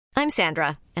I'm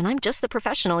Sandra, and I'm just the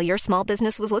professional your small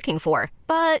business was looking for.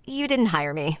 But you didn't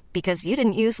hire me because you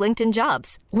didn't use LinkedIn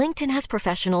Jobs. LinkedIn has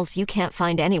professionals you can't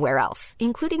find anywhere else,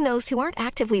 including those who aren't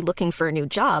actively looking for a new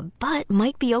job, but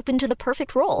might be open to the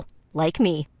perfect role, like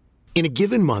me. In a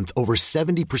given month, over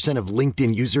 70% of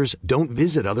LinkedIn users don't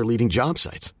visit other leading job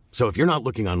sites. So if you're not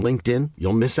looking on LinkedIn,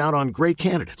 you'll miss out on great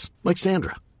candidates like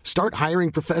Sandra. Start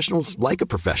hiring professionals like a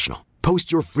professional.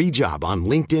 Post your free job on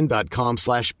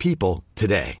linkedin.com/people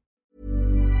today.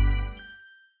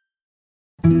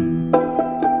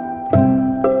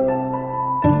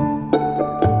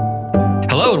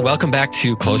 Hello and welcome back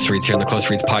to Close Reads here on the Close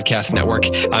Reads Podcast Network.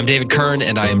 I'm David Kern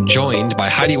and I am joined by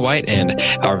Heidi White and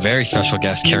our very special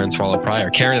guest, Karen Swallow Pryor.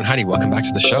 Karen and Heidi, welcome back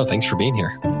to the show. Thanks for being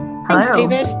here. Thanks,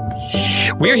 David.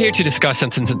 We're here to discuss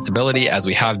Sense and Sensibility as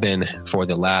we have been for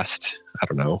the last,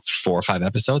 4 or 5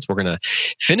 episodes. We're going to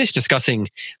finish discussing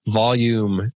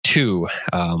Volume 2,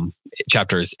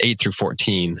 chapters 8 through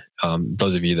 14.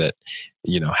 Those of you that,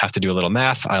 have to do a little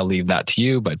math, I'll leave that to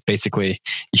you. But basically,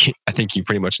 I think you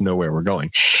pretty much know where we're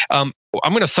going. I'm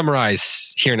going to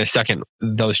summarize here in a second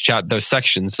those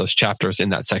chapters in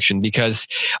that section, because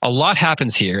a lot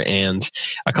happens here. And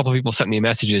a couple of people sent me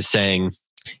messages saying,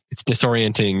 it's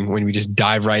disorienting when we just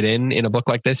dive right in a book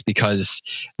like this, because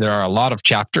there are a lot of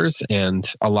chapters and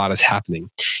a lot is happening,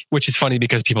 which is funny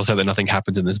because people said that nothing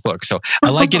happens in this book. So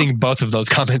I like getting both of those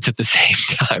comments at the same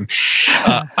time.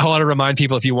 I want to remind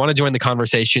people, if you want to join the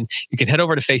conversation, you can head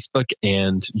over to Facebook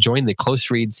and join the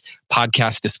Close Reads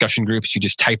podcast discussion groups. You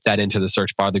just type that into the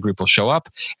search bar. The group will show up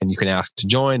and you can ask to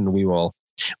join and we'll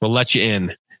let you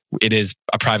in. It is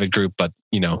a private group, but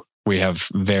we have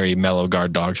very mellow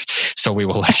guard dogs, so we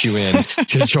will let you in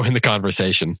to join the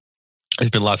conversation.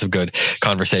 There's been lots of good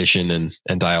conversation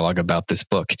and dialogue about this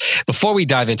book. Before we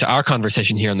dive into our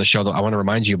conversation here on the show, though, I want to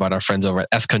remind you about our friends over at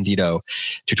Escondido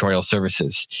Tutorial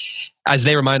Services. As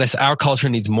they remind us, our culture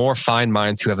needs more fine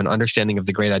minds who have an understanding of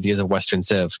the great ideas of Western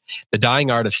Civ. The dying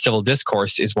art of civil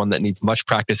discourse is one that needs much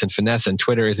practice and finesse, and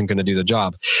Twitter isn't going to do the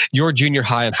job. Your junior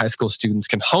high and high school students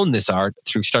can hone this art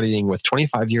through studying with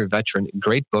 25-year veteran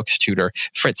Great Books tutor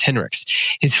Fritz Hinrichs.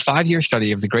 His 5-year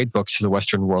study of the great books of the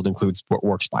Western world includes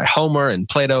works by Homer and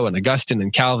Plato and Augustine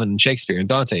and Calvin and Shakespeare and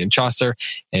Dante and Chaucer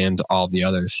and all the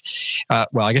others.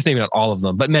 Well, I guess maybe not all of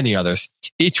them, but many others.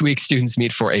 Each week, students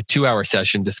meet for a 2-hour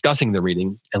session discussing the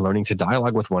reading and learning to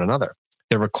dialogue with one another.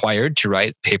 They're required to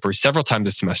write papers several times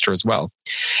a semester as well.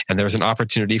 And there's an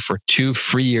opportunity for 2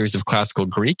 free years of classical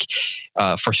Greek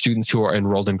for students who are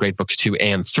enrolled in Great Books 2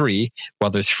 and 3,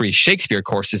 while there's free Shakespeare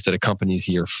courses that accompanies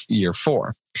year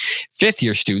 4.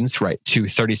 5th-year students write 2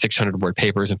 3,600-word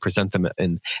papers and present them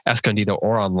in Escondido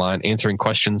or online, answering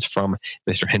questions from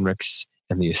Mr. Hinrichs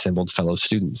and the assembled fellow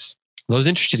students. Those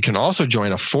interested can also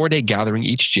join a 4-day gathering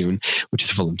each June, which is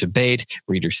full of debate,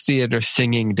 readers' theater,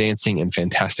 singing, dancing, and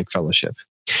fantastic fellowship.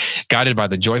 Guided by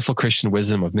the joyful Christian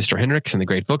wisdom of Mr. Hinrichs and the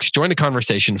great books, join a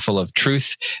conversation full of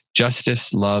truth,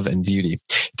 justice, love, and beauty.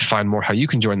 To find more how you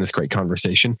can join this great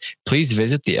conversation, please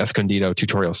visit the Escondido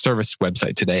Tutorial Service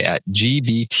website today at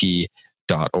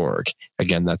gbt.org.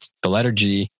 Again, that's the letter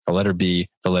G, the letter B,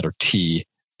 the letter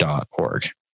T.org.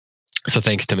 So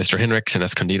thanks to Mr. Hinrichs and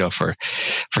Escondido for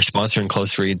sponsoring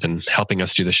Close Reads and helping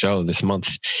us do the show this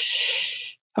month.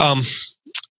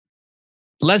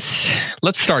 Let's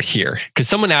start here, because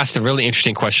someone asked a really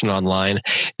interesting question online.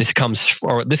 This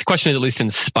question is at least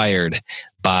inspired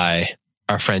by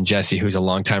our friend Jesse, who's a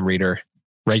longtime reader,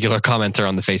 regular commenter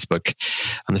on the Facebook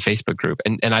group.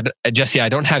 And Jesse, I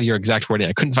don't have your exact wording.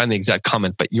 I couldn't find the exact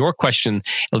comment, but your question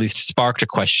at least sparked a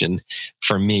question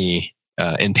for me.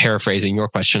 In paraphrasing your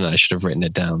question, I should have written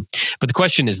it down. But the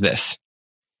question is this: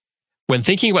 when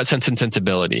thinking about Sense and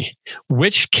Sensibility,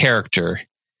 which character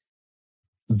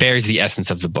bears the essence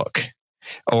of the book?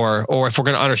 Or if we're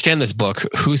going to understand this book,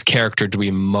 whose character do we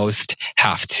most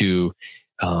have to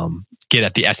get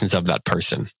at the essence of that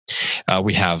person?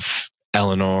 We have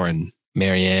Eleanor and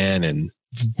Marianne and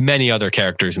many other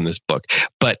characters in this book.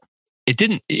 But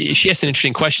she asked an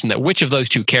interesting question, that which of those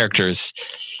 2 characters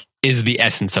is the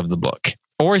essence of the book?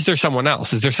 Or is there someone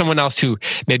else? Is there someone else who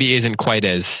maybe isn't quite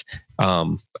as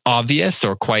obvious,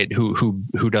 or quite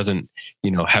who doesn't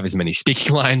have as many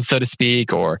speaking lines, so to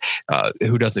speak, or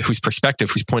whose perspective,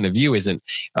 whose point of view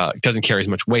doesn't carry as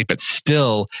much weight, but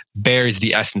still bears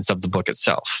the essence of the book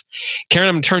itself? Karen,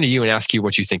 I'm going to turn to you and ask you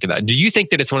what you think of that. Do you think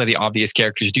that it's one of the obvious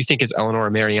characters? Do you think it's Eleanor or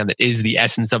Marianne that is the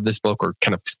essence of this book, or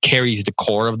kind of carries the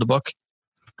core of the book?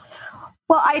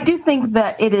 Well, I do think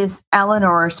that it is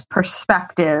Eleanor's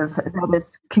perspective that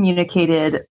is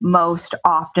communicated most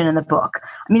often in the book.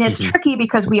 I mean, it's tricky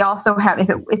because we also have,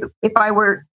 if I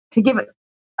were to give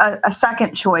a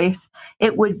second choice,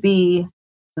 it would be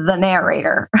the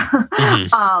narrator.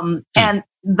 And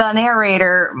the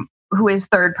narrator, who is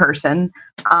third person,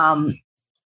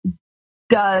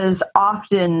 does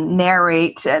often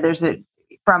narrate. There's a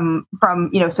from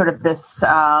sort of this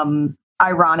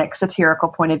ironic, satirical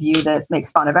point of view that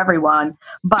makes fun of everyone,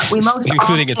 but we most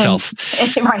including often, itself,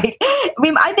 right?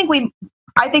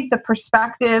 I think the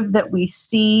perspective that we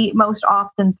see most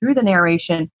often through the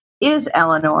narration is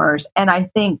Eleanor's, and I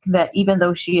think that even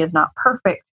though she is not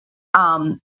perfect,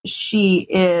 she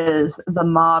is the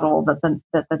model that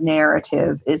the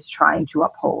narrative is trying to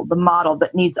uphold, the model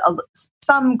that needs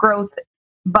some growth,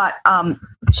 but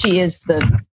she is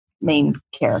the main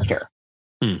character.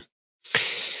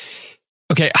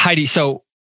 Okay, Heidi. So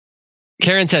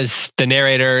Karen says the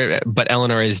narrator, but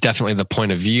Eleanor is definitely the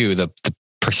point of view, the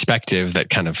perspective that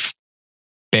kind of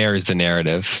bears the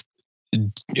narrative.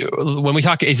 When we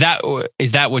talk, is that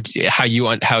how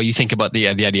you think about the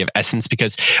idea of essence?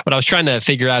 Because what I was trying to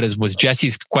figure out was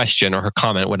Jessie's question or her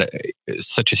comment,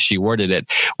 such as she worded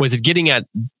it, was it getting at,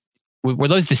 were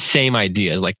those the same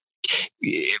ideas, like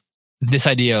this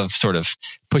idea of sort of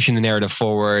pushing the narrative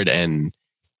forward and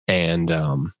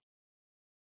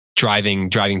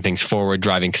driving things forward,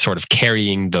 sort of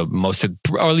carrying the most of,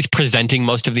 or at least presenting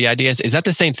most of the ideas? Is that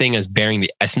the same thing as bearing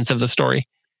the essence of the story?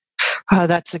 Oh,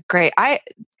 that's a great. I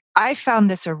found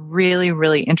this a really,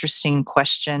 really interesting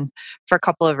question for a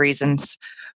couple of reasons.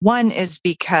 One is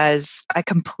because I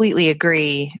completely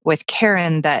agree with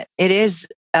Karen that it is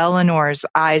Eleanor's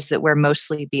eyes that we're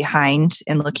mostly behind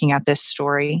in looking at this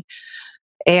story.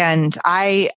 And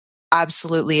I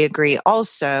absolutely agree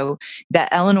also that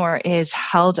Eleanor is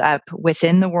held up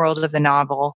within the world of the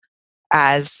novel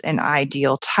as an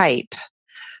ideal type.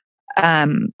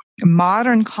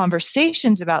 Modern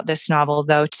conversations about this novel,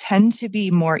 though, tend to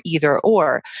be more either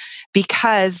or,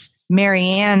 because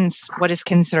Marianne's, what is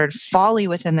considered folly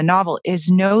within the novel,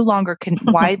 is no longer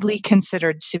widely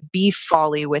considered to be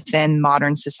folly within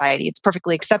modern society. It's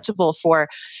perfectly acceptable for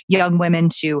young women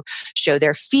to show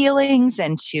their feelings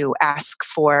and to ask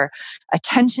for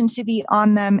attention to be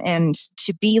on them and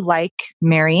to be like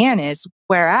Marianne is.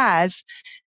 Whereas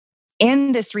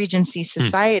in this Regency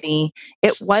society,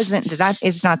 that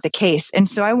is not the case. And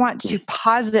so I want to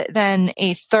posit then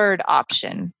a third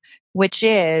option, which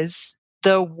is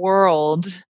the world,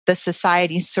 the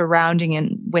society surrounding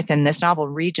and within this novel,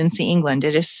 Regency England.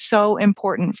 It is so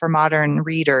important for modern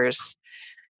readers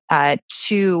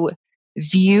to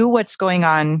view what's going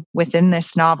on within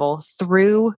this novel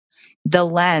through the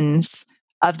lens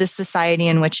of the society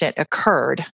in which it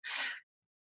occurred.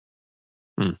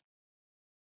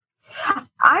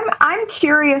 I'm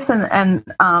curious, and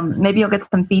maybe you'll get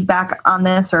some feedback on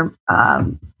this, or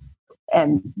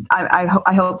and I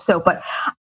hope so. But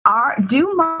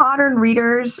do modern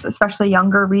readers, especially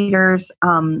younger readers,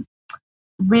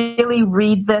 really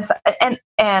read this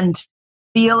and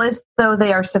feel as though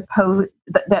they are supposed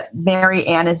that Mary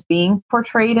Ann is being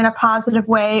portrayed in a positive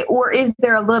way, or is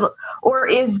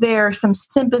there some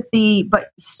sympathy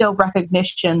but still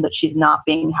recognition that she's not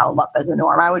being held up as a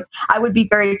norm? I would be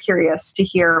very curious to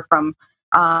hear from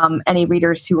any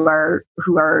readers who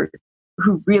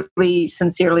really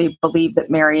sincerely believe that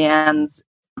Mary Ann's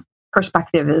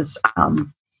perspective is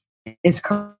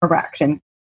correct. And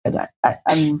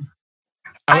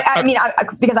I mean,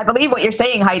 because I believe what you're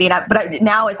saying, Heidi, but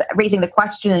now it's raising the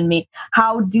question in me: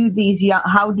 how do these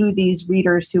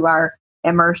readers who are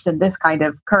immersed in this kind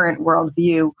of current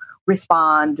worldview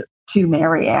respond to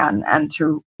Mary Ann and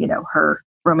to her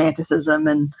romanticism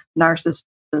and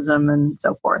narcissism and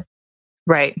so forth?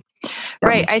 Right.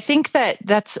 I think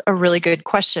that's a really good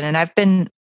question, and I've been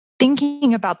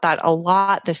thinking about that a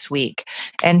lot this week,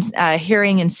 and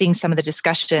hearing and seeing some of the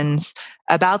discussions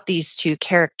about these two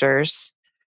characters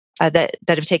that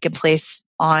have taken place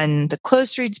on the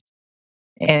closed reads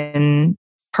and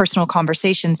personal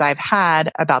conversations I've had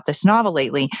about this novel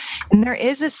lately. And there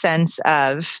is a sense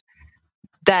of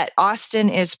that Austen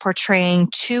is portraying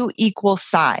two equal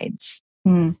sides,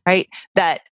 right?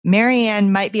 That Mary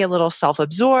Ann might be a little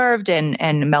self-absorbed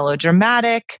and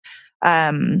melodramatic,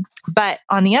 but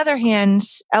on the other hand,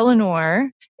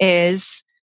 Eleanor is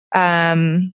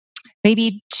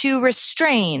maybe too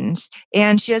restrained,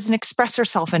 and she doesn't express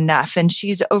herself enough, and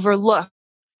she's overlooked,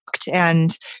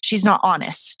 and she's not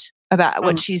honest about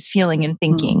what she's feeling and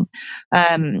thinking.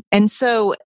 And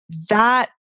so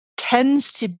that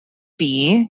tends to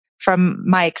be, from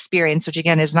my experience, which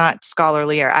again is not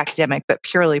scholarly or academic, but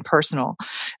purely personal,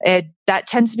 that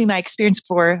tends to be my experience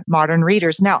for modern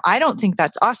readers. Now, I don't think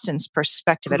that's Austen's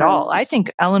perspective at all. I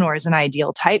think Eleanor is an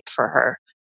ideal type for her.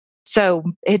 So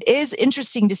it is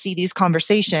interesting to see these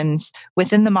conversations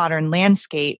within the modern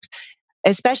landscape,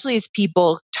 especially as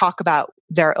people talk about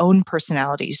their own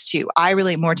personalities too. I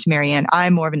relate more to Marianne.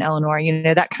 I'm more of an Eleanor,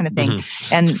 that kind of thing.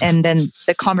 And then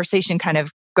the conversation kind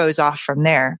of goes off from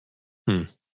there.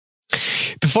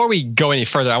 Before we go any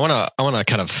further, I want to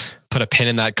kind of put a pin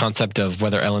in that concept of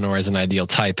whether Eleanor is an ideal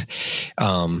type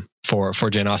for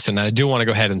Jane Austen. And I do want to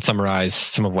go ahead and summarize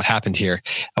some of what happened here.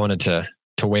 I wanted to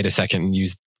wait a second and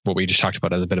use what we just talked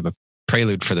about as a bit of a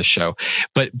prelude for the show.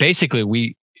 But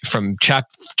basically, from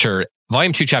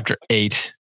Volume 2, Chapter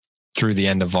 8 through the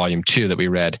end of Volume 2 that we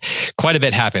read, quite a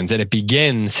bit happens. And it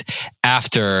begins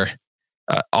after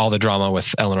all the drama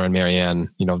with Eleanor and Marianne,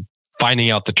 finding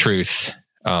out the truth.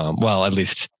 I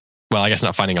guess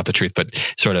not finding out the truth, but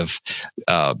sort of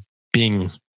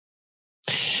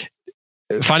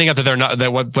finding out that they're not,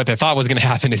 that what they thought was going to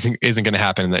happen isn't going to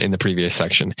happen in the previous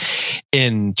section.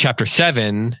 In Chapter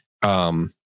 7,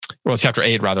 Chapter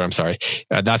 8 rather, I'm sorry.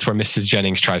 That's where Mrs.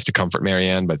 Jennings tries to comfort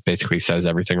Marianne, but basically says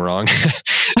everything wrong.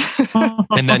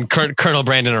 And then Colonel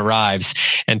Brandon arrives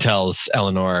and tells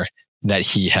Eleanor that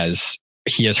he has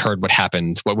heard what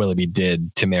happened, what Willoughby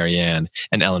did to Marianne,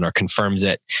 and Eleanor confirms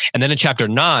it. And then in Chapter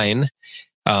 9,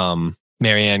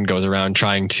 Marianne goes around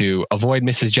trying to avoid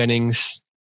Mrs. Jennings,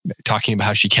 talking about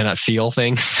how she cannot feel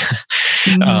things.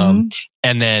 And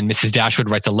then Mrs. Dashwood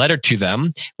writes a letter to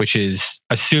them, which is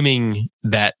assuming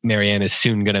that Marianne is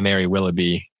soon going to marry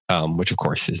Willoughby, which of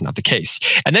course is not the case.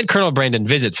 And then Colonel Brandon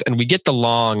visits, and we get the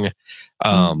long,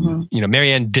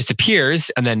 Marianne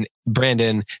disappears, and then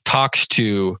Brandon talks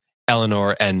to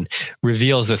Eleanor and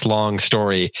reveals this long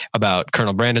story about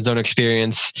Colonel Brandon's own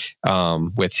experience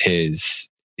with his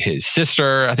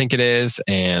sister, I think it is,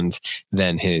 and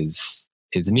then his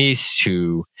niece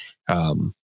who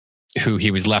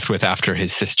he was left with after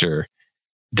his sister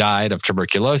died of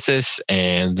tuberculosis,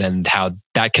 and then how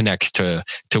that connects to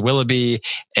Willoughby,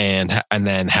 and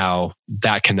then how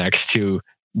that connects to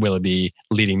Willoughby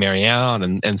leading Marianne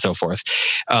on and so forth.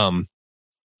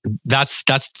 That's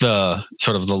the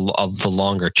sort of the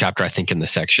longer chapter, I think, in the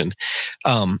section.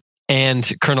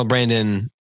 And Colonel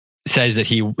Brandon says that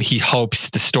he hopes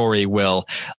the story will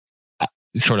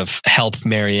sort of help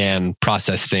Marianne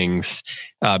process things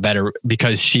better,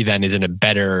 because she then is in a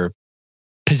better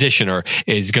position, or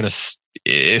is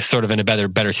sort of in a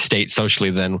better state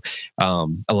socially than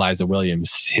Eliza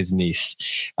Williams, his niece.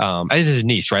 This is his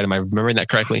niece, right? Am I remembering that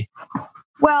correctly?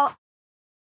 Well,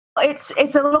 it's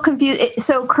a little confused.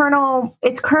 So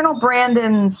it's Colonel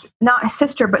Brandon's not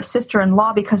sister, but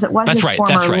sister-in-law, because it was his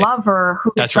former lover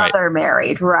who his brother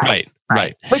married.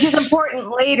 Right. Which is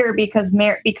important later because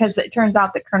it turns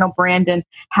out that Colonel Brandon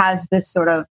has this sort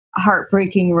of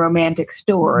heartbreaking romantic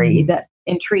story that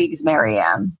intrigues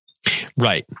Marianne.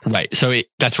 Right. So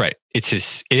that's right. It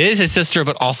is his sister,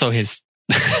 but also his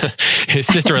his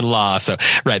sister-in-law. So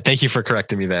right. Thank you for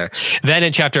correcting me there. Then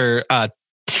in Chapter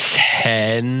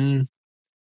 10,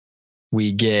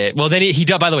 we get, then he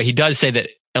does, by the way, he does say that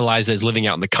Eliza is living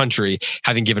out in the country,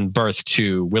 having given birth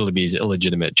to Willoughby's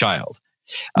illegitimate child.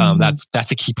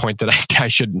 That's a key point that I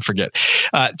shouldn't forget.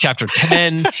 Chapter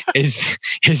 10 is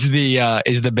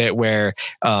the bit where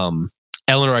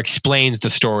Eleanor explains the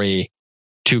story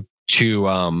to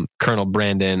Colonel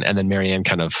Brandon, and then Marianne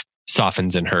kind of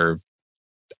softens in her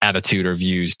attitude or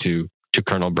views to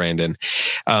Colonel Brandon.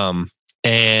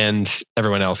 And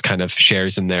everyone else kind of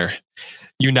shares in their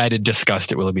united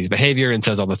disgust at Willoughby's behavior and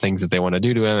says all the things that they want to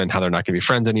do to him and how they're not going to be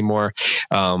friends anymore,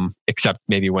 except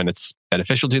maybe when it's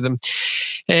beneficial to them.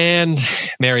 And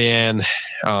Marianne,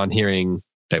 on hearing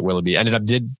that Willoughby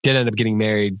did end up getting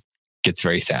married, gets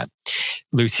very sad.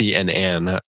 Lucy and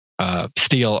Anne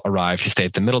Steele arrive to stay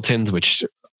at the Middletons, which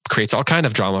creates all kind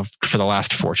of drama for the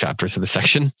last 4 chapters of the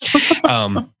section.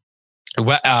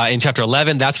 In Chapter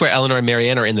 11, that's where Eleanor and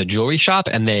Marianne are in the jewelry shop,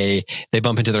 and they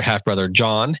bump into their half-brother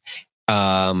John,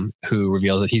 who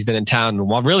reveals that he's been in town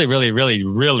and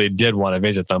really did want to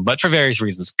visit them, but for various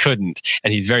reasons couldn't.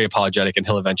 And he's very apologetic, and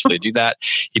he'll eventually do that.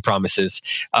 He promises.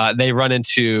 They run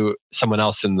into someone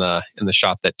else in the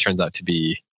shop that turns out to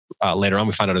be, later on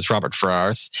we find out is Robert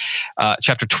Ferrars.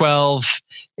 Chapter 12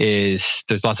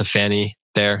 there's lots of Fanny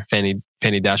there. Fanny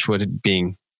Dashwood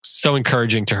being so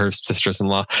encouraging to her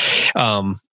sisters-in-law.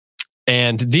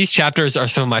 And these chapters are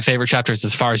some of my favorite chapters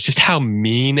as far as just how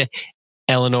mean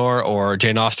Eleanor or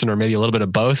Jane Austen, or maybe a little bit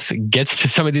of both, gets to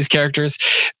some of these characters.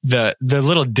 The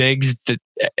little digs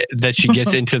that she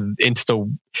gets into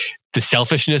the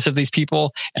selfishness of these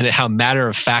people, and how matter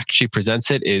of fact she presents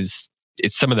it's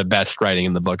some of the best writing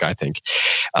in the book, I think.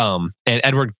 And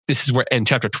Edward, this is where in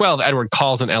Chapter 12, Edward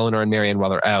calls on Eleanor and Marianne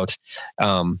while they're out.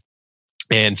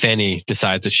 And Fanny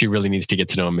decides that she really needs to get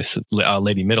to know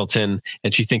Lady Middleton,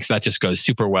 and she thinks that just goes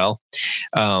super well.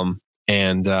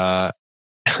 The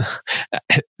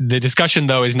discussion,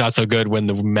 though, is not so good when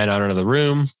the men are out of the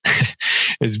room.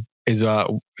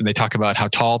 They talk about how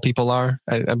tall people are,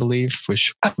 I believe,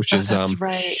 which is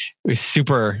right. is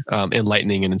super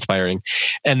enlightening and inspiring.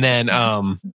 And then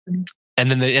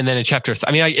in chapter,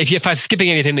 I mean, if I'm skipping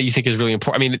anything that you think is really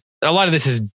important, I mean, a lot of this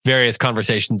is various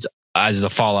conversations as the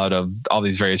fallout of all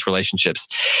these various relationships.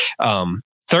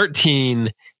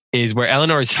 13 is where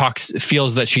Eleanor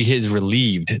feels that she is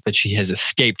relieved that she has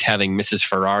escaped having Mrs.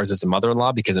 Ferrars as a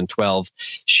mother-in-law, because in 12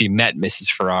 she met Mrs.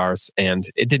 Ferrars and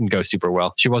it didn't go super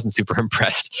well. She wasn't super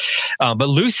impressed. But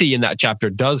Lucy in that chapter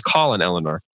does call on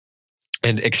Eleanor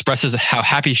and expresses how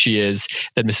happy she is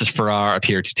that Mrs. Ferrars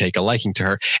appeared to take a liking to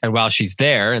her. And while she's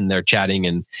there and they're chatting,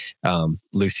 and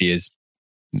Lucy is,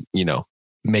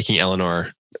 making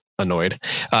Eleanor annoyed,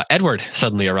 Edward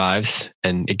suddenly arrives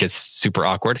and it gets super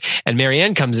awkward. And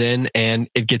Marianne comes in and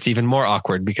it gets even more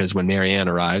awkward, because when Marianne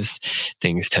arrives,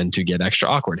 things tend to get extra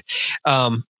awkward.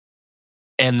 And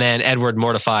then Edward,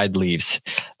 mortified, leaves,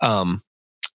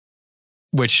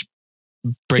 which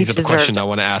brings up a question I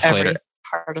want to ask later.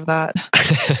 Part of that.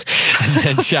 And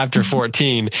then chapter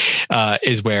 14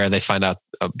 is where they find out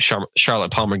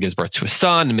Charlotte Palmer gives birth to a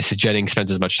son, and Mrs. Jennings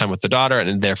spends as much time with the daughter,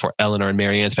 and therefore Eleanor and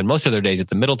Marianne spend most of their days at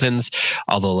the Middletons,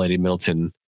 although Lady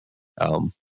Middleton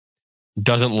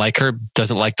doesn't like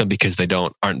them because they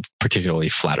aren't particularly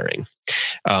flattering.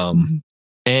 And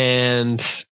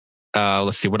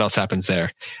let's see, what else happens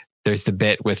there? There's the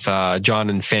bit with John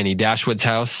and Fanny Dashwood's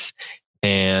house,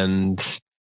 and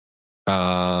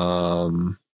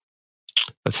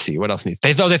let's see, what else needs?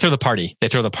 They throw the party. They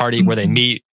throw the party where they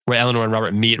meet, where Eleanor and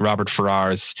Robert meet Robert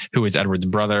Ferrars, who is Edward's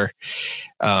brother.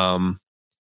 And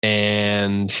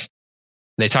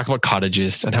they talk about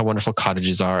cottages and how wonderful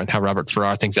cottages are, and how Robert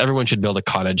Ferrars thinks everyone should build a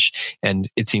cottage. And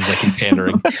it seems like he's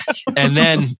pandering. and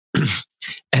then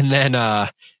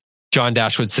John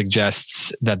Dashwood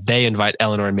suggests that they invite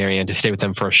Eleanor and Marianne to stay with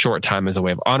them for a short time as a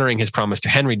way of honoring his promise to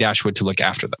Henry Dashwood to look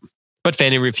after them. But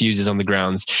Fanny refuses on the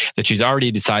grounds that she's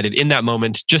already decided in that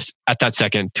moment, just at that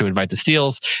second, to invite the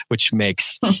Steeles, which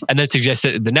makes, and then suggests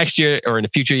that the next year or in a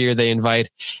future year, they invite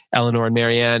Eleanor and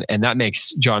Marianne. And that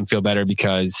makes John feel better,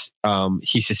 because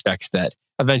he suspects that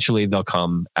eventually they'll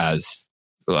come as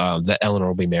that Eleanor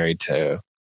will be married to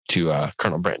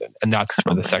Colonel Brandon. And that's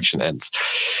where the section ends.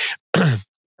 So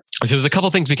there's a couple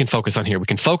of things we can focus on here. We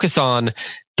can focus on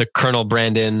the Colonel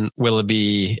Brandon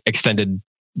Willoughby extended,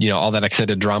 all that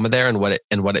extended drama there and what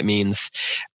it means.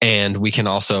 And we can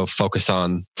also focus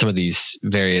on some of these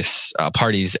various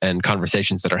parties and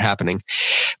conversations that are happening.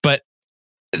 But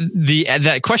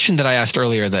that question that I asked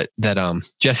earlier that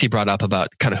Jesse brought up about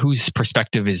kind of whose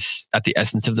perspective is at the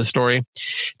essence of the story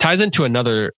ties into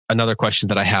another question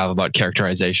that I have about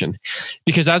characterization.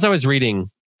 Because as I was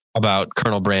reading about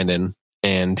Colonel Brandon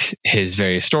and his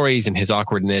various stories and his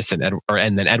awkwardness and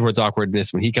then Edward's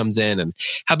awkwardness when he comes in, and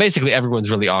how basically everyone's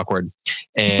really awkward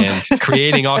and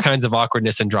creating all kinds of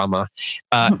awkwardness and drama,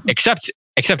 except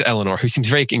Eleanor, who seems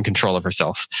very in control of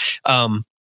herself.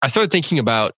 I started thinking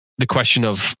about the question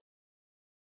of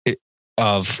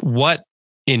what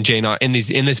in Jane in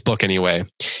this book anyway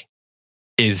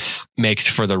makes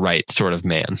for the right sort of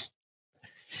man.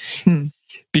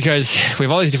 Because we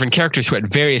have all these different characters who at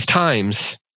various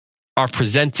times are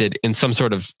presented in some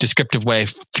sort of descriptive way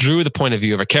through the point of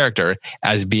view of a character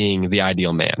as being the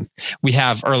ideal man. We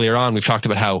have earlier on, we've talked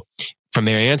about how from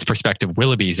Marianne's perspective,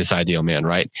 Willoughby's this ideal man,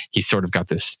 right? He's sort of got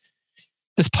this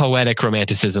poetic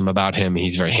romanticism about him.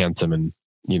 He's very handsome and,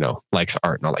 likes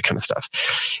art and all that kind of stuff.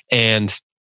 And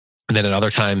then at other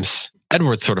times,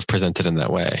 Edward's sort of presented in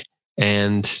that way.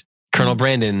 And Colonel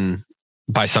Brandon,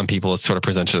 by some people, is sort of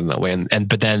presented in that way.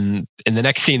 But then in the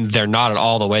next scene, they're not at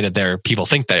all the way that their people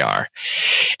think they are.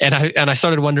 And I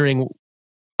started wondering,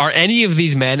 are any of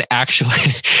these men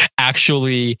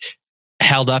actually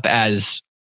held up as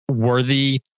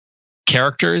worthy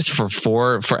characters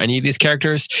for any of these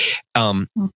characters? And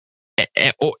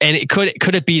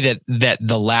could it be that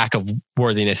the lack of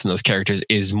worthiness in those characters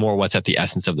is more what's at the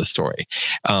essence of the story?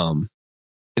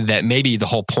 That maybe the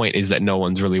whole point is that no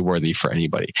one's really worthy for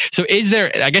anybody. So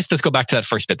I guess let's go back to that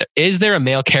first bit there. Is there a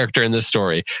male character in this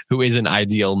story who is an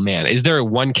ideal man? Is there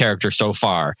one character so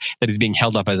far that is being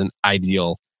held up as an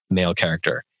ideal male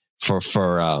character for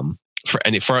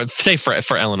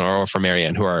Eleanor or for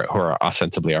Marianne, who are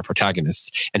ostensibly our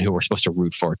protagonists and who we're supposed to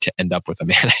root for to end up with a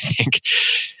man, I think.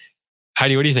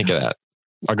 Heidi, what do you think of that?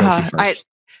 I'll go with you first.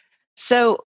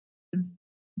 So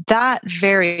that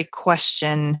very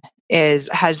question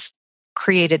has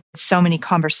created so many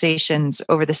conversations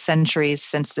over the centuries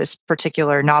since this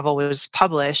particular novel was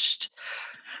published,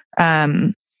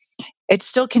 it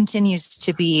still continues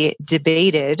to be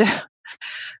debated,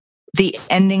 the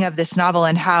ending of this novel,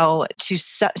 and how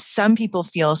some people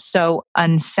feel so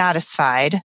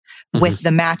unsatisfied with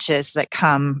the matches that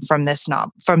come from this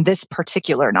from this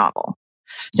particular novel.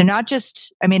 So not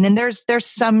just, I mean, and there's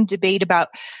some debate about,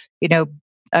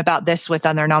 about this with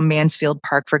other Mansfield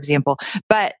Park, for example,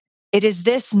 but it is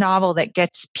this novel that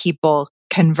gets people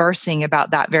conversing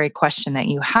about that very question that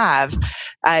you have,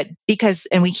 because,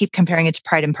 and we keep comparing it to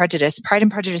Pride and Prejudice. Pride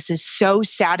and Prejudice is so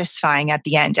satisfying at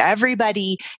the end.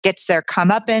 Everybody gets their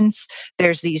comeuppance.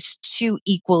 There's these two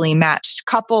equally matched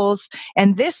couples.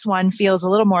 And this one feels a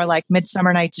little more like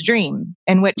Midsummer Night's Dream,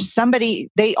 in which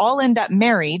they all end up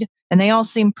married and they all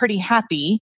seem pretty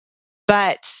happy,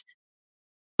 but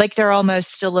like they're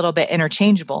almost a little bit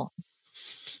interchangeable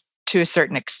to a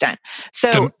certain extent.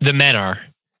 So the men are.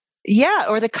 Yeah,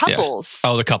 or the couples.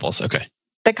 Yeah. Oh, the couples. Okay.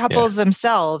 The couples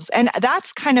themselves. And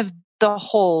that's kind of the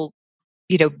whole,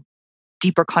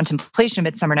 deeper contemplation of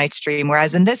Midsummer Night's Dream.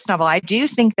 Whereas in this novel, I do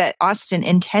think that Austen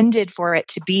intended for it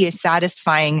to be a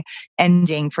satisfying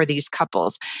ending for these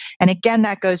couples. And again,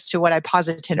 that goes to what I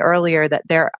posited earlier, that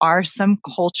there are some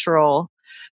cultural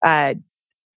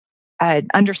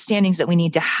understandings that we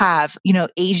need to have.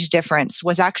 Age difference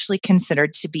was actually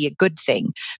considered to be a good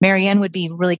thing. Marianne would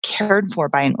be really cared for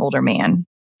by an older man,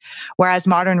 whereas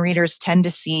modern readers tend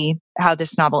to see how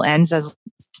this novel ends as,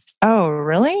 oh,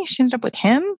 really? She ended up with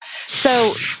him?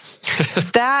 So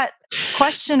that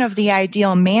question of the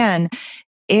ideal man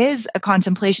is a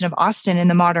contemplation of Austen in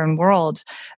the modern world.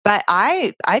 But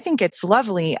I think it's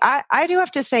lovely. I do have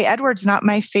to say, Edward's not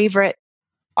my favorite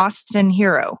Austen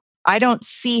hero. I don't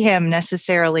see him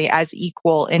necessarily as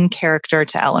equal in character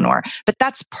to Eleanor, but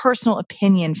that's personal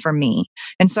opinion for me.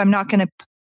 And so I'm not going to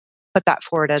put that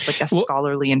forward as like a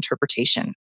scholarly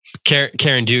interpretation.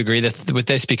 Karen, do you agree with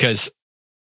this? Because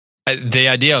the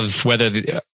idea of whether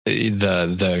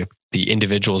the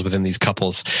individuals within these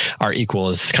couples are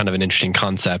equal is kind of an interesting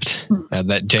concept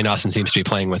that Jane Austen seems to be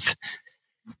playing with.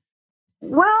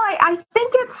 Well, I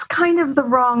think it's kind of the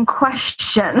wrong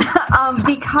question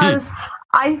because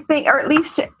I think, or at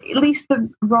least the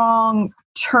wrong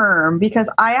term,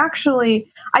 because I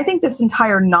think this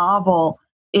entire novel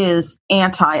is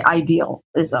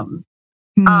anti-idealism.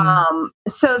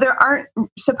 So there aren't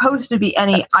supposed to be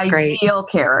any ideal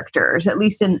characters, at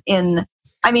least in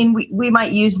I mean, we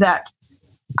might use that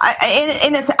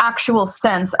in its actual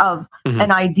sense of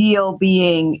an ideal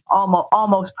being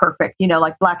almost perfect,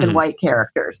 like black and white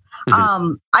characters.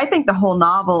 I think the whole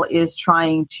novel is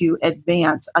trying to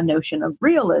advance a notion of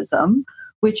realism,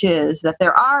 which is that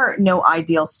there are no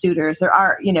ideal suitors. There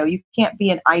are, you can't be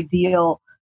an ideal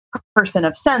person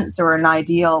of sense or an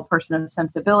ideal person of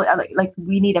sensibility. Like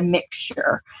we need a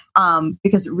mixture,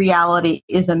 because reality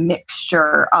is a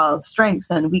mixture of strengths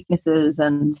and weaknesses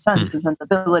and sense and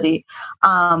sensibility.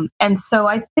 And so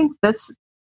I think this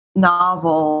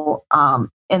novel,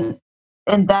 in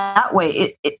that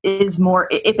way, it is more,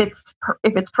 if its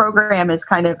program is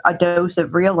kind of a dose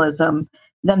of realism,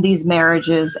 then these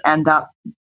marriages end up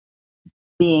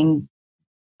being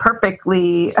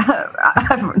perfectly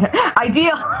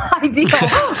ideal for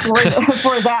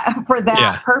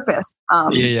that purpose.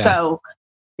 So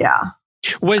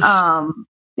was go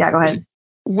ahead.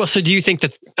 Well, so do you think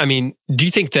that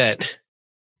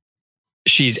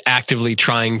she's actively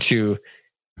trying to?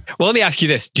 Well, let me ask you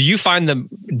this: Do you find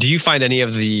any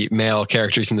of the male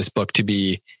characters in this book to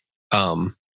be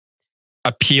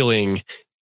appealing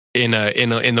in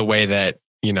the way that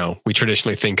we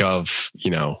traditionally think of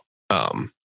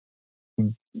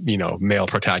male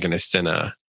protagonists in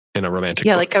a romantic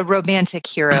book? Like a romantic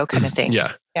hero kind of thing.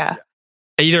 Yeah.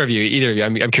 Either of you.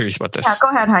 I'm curious about this. Yeah, go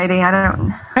ahead, Heidi. I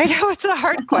know it's a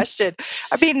hard question.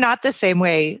 I mean, not the same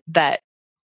way that.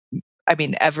 I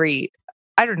mean, I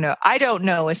don't know. I don't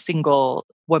know a single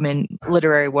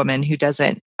literary woman who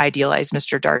doesn't idealize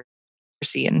Mr.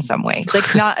 Darcy in some way.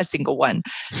 Like, not a single one.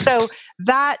 So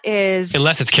that is,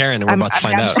 unless it's Karen, and we're about to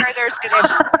find out. I'm sure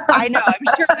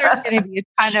there's going to be a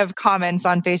ton of comments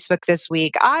on Facebook this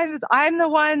week. I'm the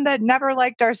one that never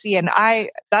liked Darcy, and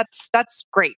that's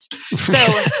great.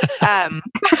 So,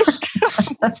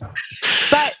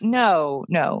 but no,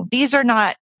 these are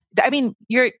not. I mean,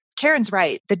 Karen's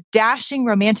right. The dashing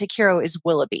romantic hero is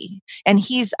Willoughby, and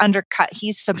he's undercut.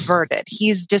 He's subverted.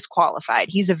 He's disqualified.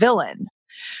 He's a villain.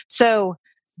 So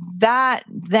that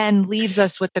then leaves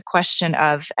us with the question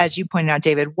of, as you pointed out,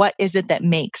 David, what is it that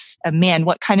makes a man?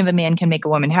 What kind of a man can make a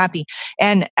woman happy?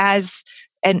 And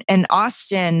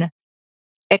Austen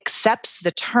accepts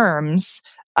the terms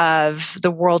of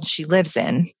the world she lives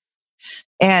in.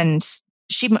 And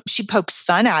she pokes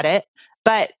fun at it,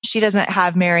 but she doesn't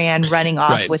have Marianne running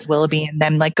off with Willoughby and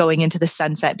them like going into the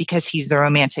sunset because he's the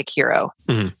romantic hero.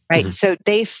 Right. Mm-hmm. So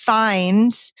they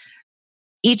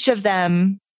each of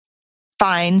them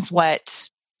finds what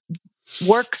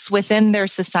works within their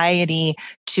society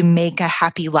to make a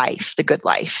happy life, the good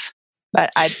life.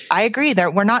 But I agree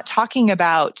that we're not talking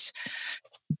about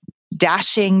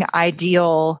dashing,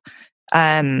 ideal,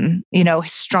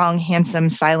 strong, handsome,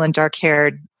 silent,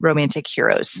 dark-haired romantic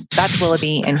heroes. That's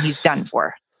Willoughby, and he's done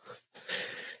for.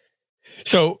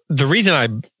 So the reason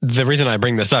I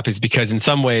bring this up is because in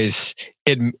some ways,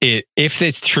 if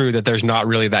it's true that there's not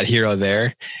really that hero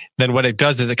there, then what it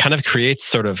does is it kind of creates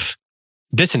sort of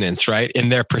dissonance, right, in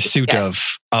their pursuit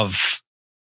of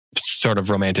sort of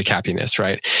romantic happiness,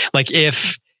 right? Like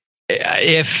if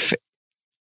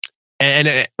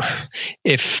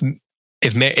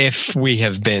we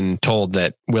have been told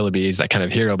that Willoughby is that kind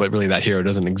of hero, but really that hero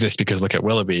doesn't exist because look at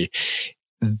Willoughby.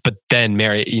 But then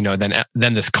Mary,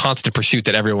 then this constant pursuit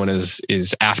that everyone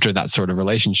is after that sort of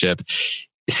relationship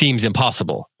seems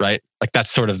impossible, right? Like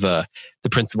that's sort of the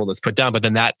principle that's put down. But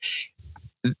then that,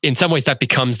 in some ways, that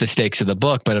becomes the stakes of the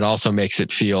book, but it also makes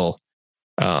it feel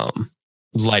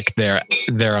like they're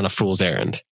on a fool's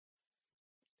errand.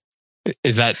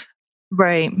 Is that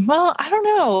right? Well, I don't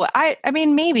know. I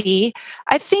mean, maybe.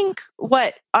 I think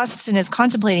what Austen is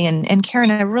contemplating, and Karen,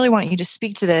 I really want you to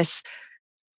speak to this,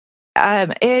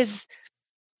 is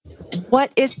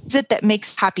what is it that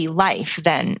makes happy life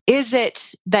then? Is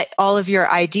it that all of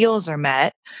your ideals are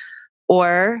met,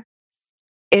 or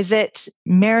is it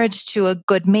marriage to a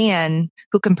good man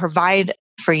who can provide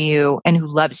for you and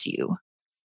who loves you?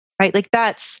 Right? Like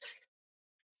that's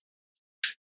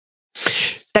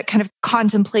that kind of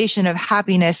contemplation of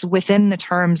happiness within the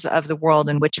terms of the world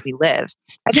in which we live.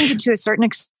 I think to a certain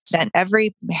extent,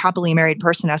 every happily married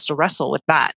person has to wrestle with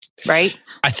that, right?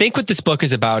 I think what this book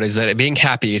is about is that being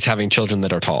happy is having children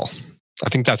that are tall. I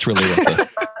think that's really what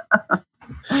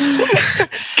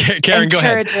Karen, go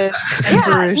ahead.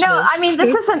 Yeah, no, I mean,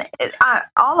 this isn't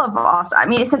all of us. I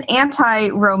mean, it's an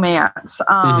anti-romance.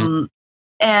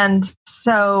 And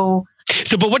so,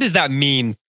 but what does that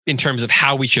mean in terms of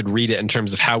how we should read it, in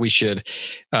terms of how we should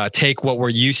take what we're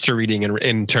used to reading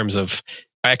in terms of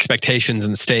expectations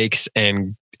and stakes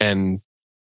and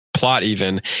plot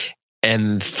even,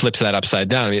 and flips that upside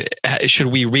down? I mean, should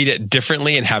we read it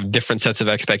differently and have different sets of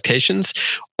expectations?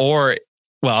 Or,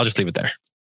 well, I'll just leave it there.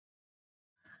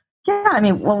 Yeah, I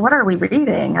mean, well, what are we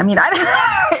reading? I mean,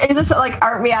 is this like,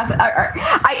 are we asked?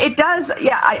 It does,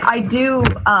 yeah, I do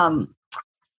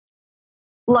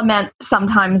lament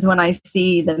sometimes when I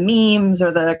see the memes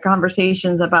or the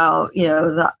conversations about,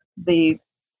 the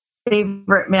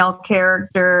favorite male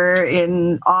character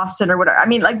in Austen or whatever. I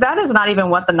mean, like that is not even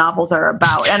what the novels are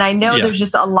about. And I know there's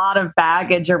just a lot of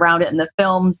baggage around it, and the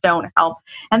films don't help.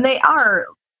 And they are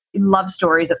love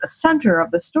stories at the center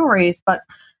of the stories, but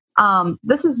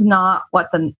this is not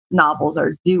what the novels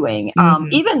are doing.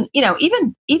 Even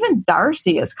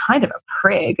Darcy is kind of a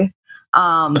prig.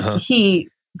 He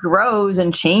grows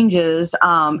and changes,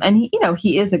 and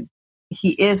he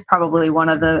is probably one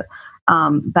of the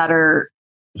better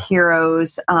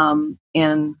heroes in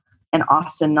an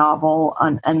Austen novel,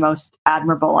 and most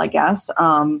admirable, I guess.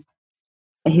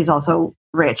 He's also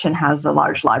rich and has a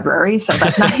large library, so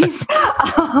that's nice.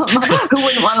 Who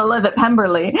wouldn't want to live at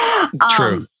Pemberley?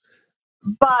 True.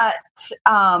 But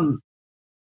I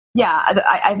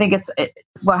think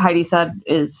what Heidi said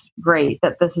is great.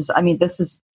 That this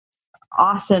is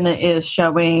Austen is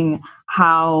showing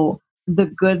how the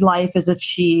good life is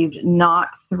achieved not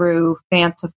through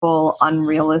fanciful,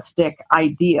 unrealistic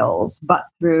ideals, but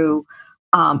through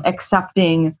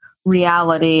accepting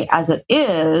reality as it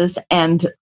is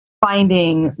and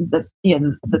finding the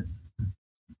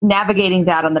navigating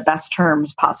that on the best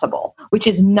terms possible, which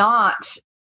is not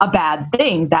a bad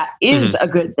thing. That is a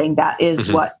good thing. That is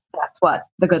that's what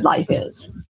the good life is.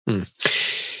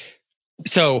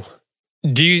 So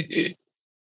there's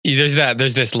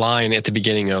this line at the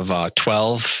beginning of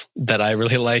 12 that I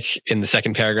really like in the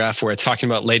second paragraph, where it's talking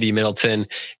about Lady Middleton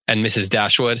and Mrs.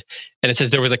 Dashwood. And it says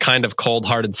there was a kind of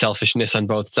cold-hearted selfishness on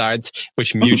both sides,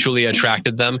 which mutually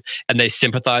attracted them, and they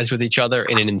sympathized with each other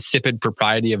in an insipid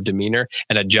propriety of demeanor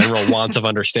and a general want of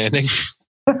understanding.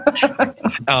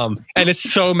 And it's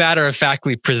so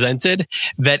matter-of-factly presented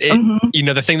that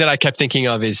the thing that I kept thinking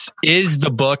of is the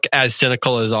book as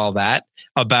cynical as all that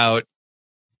about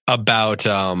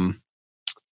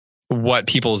what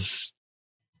people's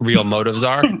real motives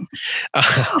are?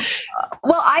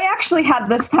 Well, I actually had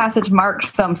this passage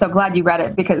marked, so I'm so glad you read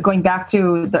it, because going back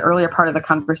to the earlier part of the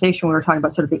conversation, we were talking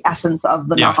about sort of the essence of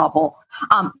the novel.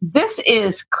 This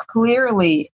is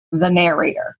clearly the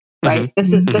narrator, right?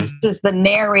 This is the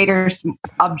narrator's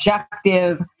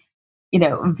objective,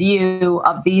 view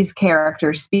of these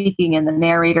characters speaking in the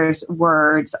narrator's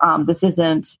words.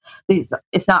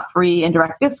 It's not free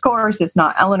indirect discourse. It's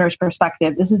not Eleanor's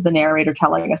perspective. This is the narrator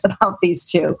telling us about these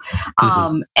two.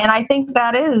 And I think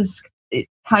that is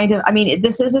kind of,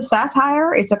 this is a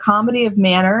satire. It's a comedy of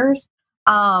manners.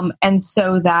 And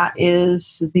so that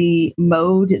is the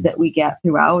mode that we get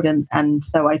throughout. And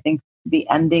so I think the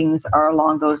endings are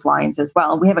along those lines as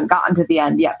well. We haven't gotten to the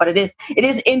end yet, but it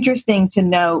is interesting to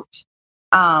note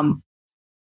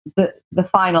the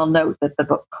final note that the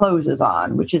book closes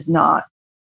on, which is not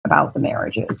about the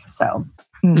marriages. So,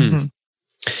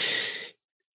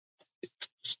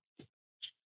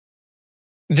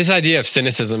 this idea of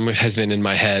cynicism has been in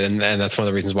my head, and that's one of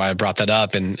the reasons why I brought that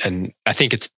up. And I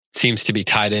think it seems to be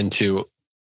tied into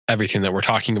everything that we're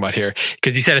talking about here,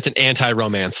 because you said it's an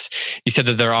anti-romance. You said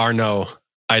that there are no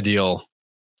ideal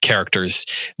characters.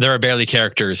 There are barely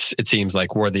characters, it seems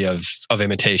like, worthy of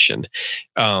imitation.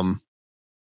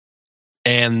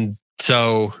 And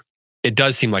so it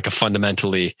does seem like a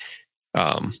fundamentally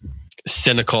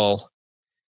cynical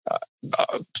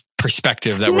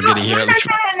perspective that we're getting here.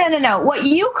 No. What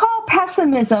you call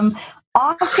pessimism,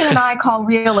 Austin and I call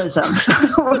realism.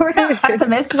 We're not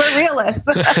pessimists, we're realists.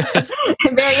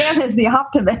 And Marianne is the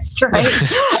optimist, right?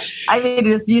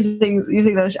 Just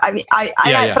using those. But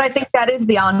I think that is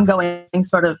the ongoing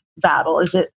sort of battle.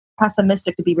 Is it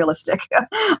pessimistic to be realistic?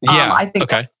 I think,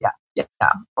 okay.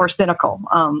 Or cynical.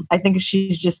 I think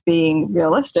she's just being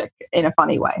realistic in a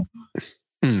funny way.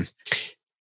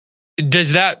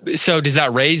 Does that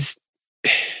raise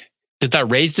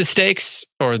the stakes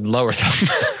or lower them?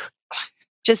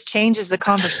 Just changes the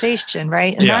conversation,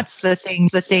 right? And that's the thing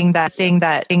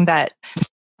that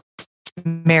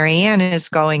Marianne is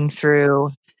going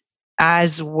through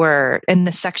as we're in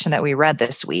the section that we read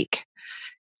this week.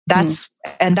 That's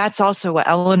also what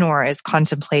Eleanor is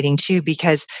contemplating too,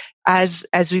 because as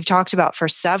we've talked about for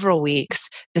several weeks,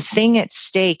 the thing at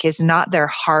stake is not their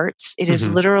hearts. It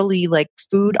is literally like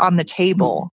food on the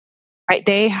table, right?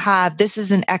 This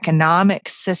is an economic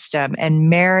system, and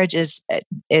marriage is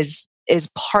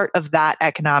part of that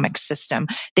economic system.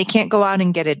 They can't go out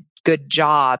and get a good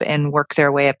job and work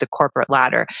their way up the corporate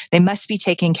ladder. They must be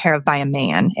taken care of by a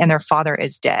man, and their father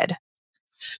is dead.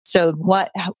 So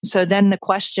then the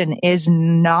question is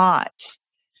not,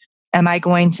 am I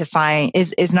going to find,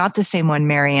 is not the same one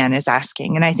Marianne is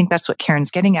asking. And I think that's what Karen's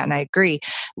getting at. And I agree.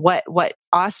 What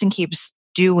Austin keeps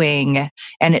doing,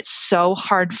 and it's so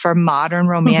hard for modern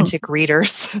romantic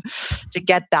readers to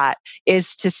get that,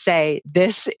 is to say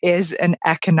this is an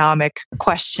economic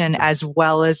question as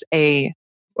well as a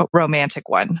romantic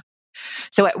one.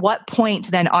 So at what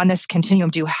point then on this continuum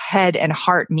do head and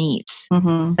heart meet?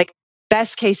 Like,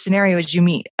 best case scenario is you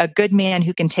meet a good man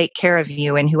who can take care of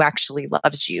you and who actually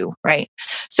loves you, right?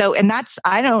 So, and that's,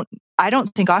 I don't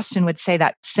think Austin would say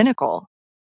that cynical.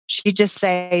 She'd just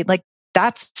say, like,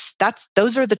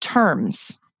 those are the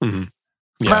terms.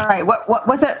 Yeah. Right. What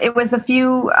was it? It was a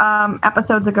few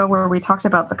episodes ago where we talked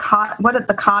about the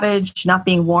cottage not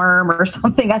being warm or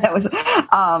something. That was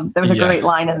there was a great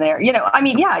line in there.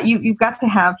 You've got to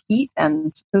have heat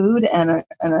and food and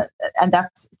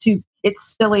that's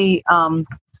it's silly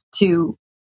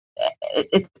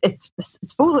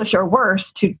it's foolish or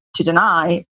worse to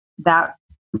deny that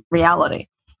reality.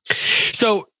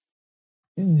 So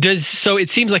it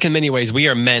seems like in many ways we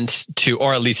are meant to,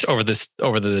 or at least over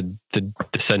the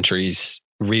centuries,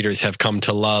 readers have come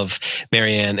to love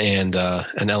Marianne and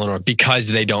Eleanor because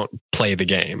they don't play the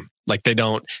game. Like, they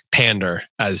don't pander,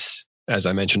 as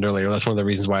I mentioned earlier. That's one of the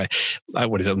reasons why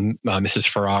Mrs.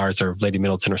 Ferrars or Lady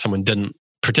Middleton or someone didn't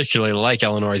particularly like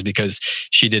Eleanor, is because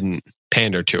she didn't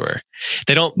pander to her.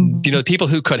 They don't, people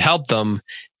who could help them,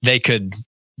 they could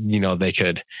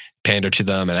pander to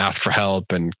them and ask for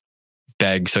help and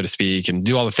beg, so to speak, and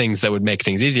do all the things that would make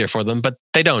things easier for them, but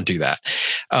they don't do that.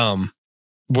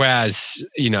 Whereas,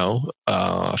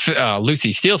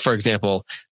 Lucy Steele, for example,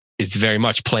 is very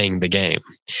much playing the game.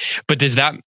 But does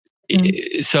that,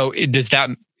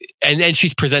 and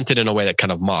she's presented in a way that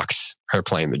kind of mocks her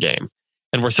playing the game.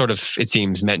 And we're sort of, it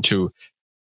seems, meant to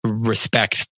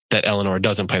respect that Eleanor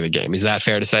doesn't play the game. Is that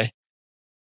fair to say?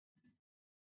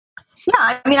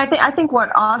 Yeah, I think what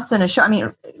Austin is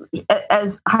showing,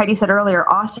 as Heidi said earlier,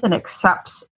 Austin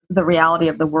accepts the reality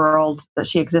of the world that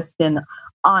she exists in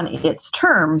on its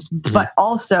terms, but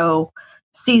also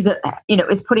sees it,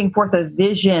 is putting forth a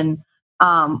vision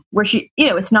where she,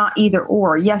 it's not either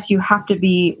or. Yes, you have to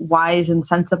be wise and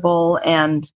sensible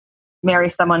and marry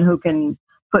someone who can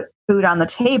put food on the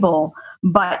table,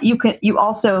 but you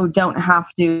also don't have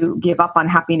to give up on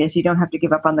happiness. You don't have to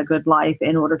give up on the good life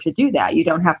in order to do that. You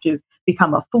don't have to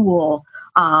become a fool,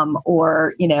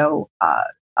 or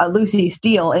a Lucy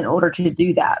Steele in order to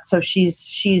do that. So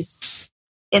she's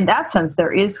in that sense,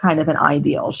 there is kind of an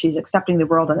ideal. She's accepting the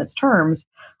world on its terms,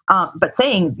 but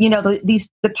saying,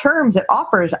 the terms it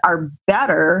offers are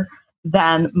better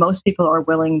than most people are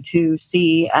willing to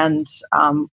see and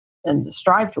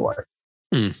strive toward.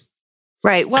 Mm.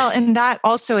 Right. Well, and that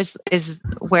also is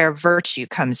where virtue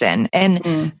comes in,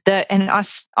 and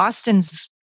Austen's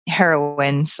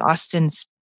heroines, Austen's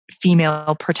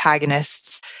female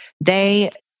protagonists,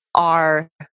 they are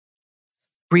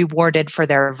rewarded for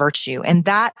their virtue, and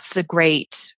that's the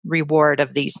great reward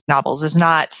of these novels. Is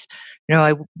not,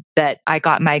 that I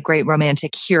got my great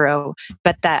romantic hero,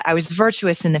 but that I was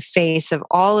virtuous in the face of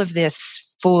all of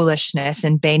this foolishness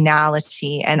and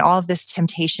banality and all of this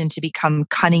temptation to become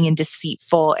cunning and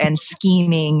deceitful and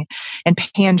scheming and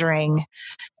pandering.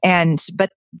 But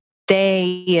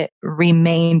they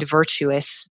remained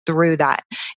virtuous through that.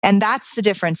 And that's the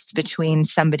difference between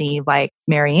somebody like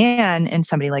Marianne and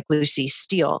somebody like Lucy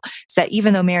Steele. Is that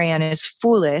even though Marianne is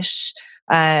foolish,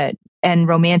 and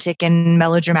romantic and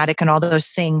melodramatic and all those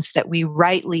things that we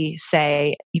rightly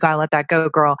say, you gotta let that go,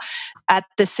 girl. At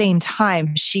the same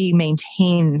time, she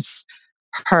maintains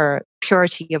her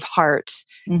purity of heart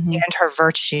and her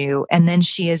virtue. And then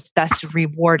she is thus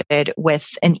rewarded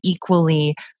with an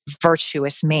equally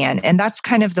virtuous man. And that's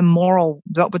kind of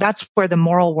that's where the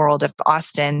moral world of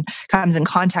Austen comes in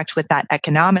contact with that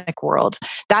economic world.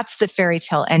 That's the fairy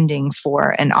tale ending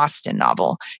for an Austen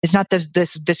novel. It's not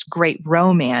this great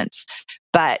romance,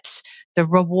 but the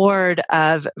reward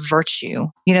of virtue.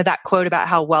 That quote about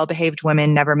how well-behaved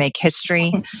women never make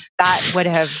history, that would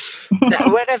have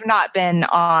not been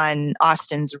on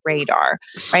Austen's radar,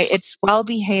 right? It's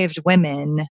well-behaved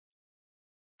women.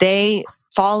 They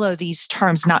follow these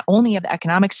terms, not only of the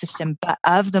economic system, but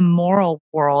of the moral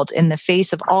world in the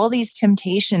face of all these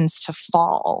temptations to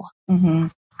fall. Mm-hmm.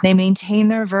 They maintain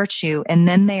their virtue, and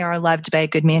then they are loved by a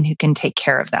good man who can take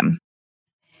care of them.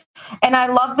 And I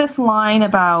love this line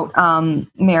about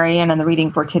Marianne in the reading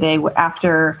for today,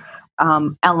 after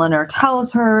Eleanor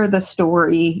tells her the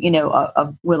story,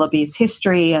 of Willoughby's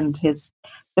history and his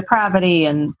depravity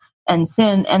and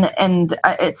sin. And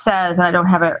it says, and I don't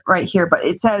have it right here, but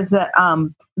it says that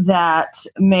that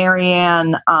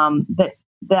Marianne,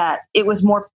 that it was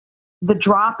more, the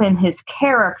drop in his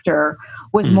character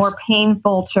was more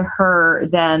painful to her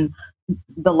than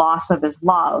the loss of his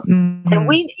love. Mm-hmm. And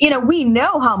we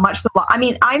know how much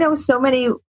I know so many,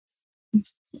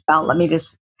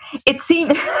 it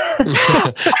seems,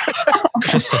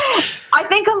 I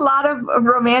think a lot of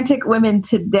romantic women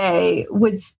today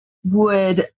would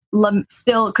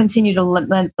still continue to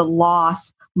lament the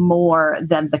loss more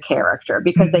than the character,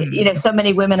 because they, so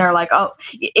many women are like, oh,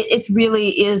 it really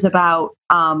is about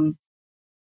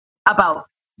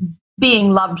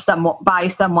being loved by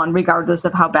someone, regardless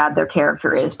of how bad their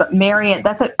character is. But Marianne,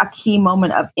 that's a key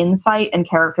moment of insight and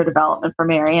character development for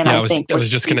Marianne. Yeah, I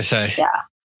was just going to say,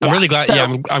 I'm really glad.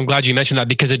 I'm glad you mentioned that,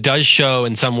 because it does show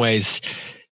in some ways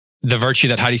the virtue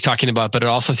that Heidi's talking about, but it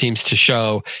also seems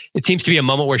to be a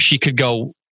moment where she could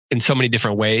go in so many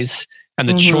different ways. And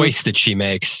the choice that she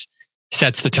makes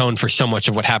sets the tone for so much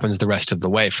of what happens the rest of the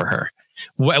way for her.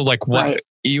 Like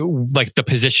the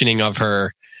positioning of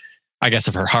her, I guess,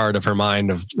 of her heart, of her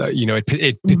mind,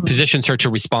 it positions her to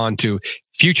respond to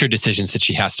future decisions that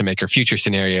she has to make, or future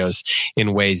scenarios,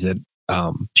 in ways that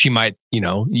she might,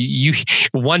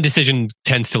 one decision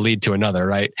tends to lead to another,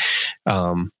 right?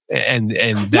 The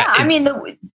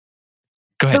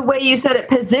way you said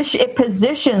it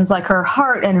positions like her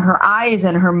heart and her eyes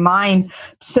and her mind,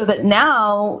 so that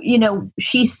now,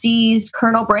 she sees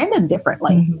Colonel Brandon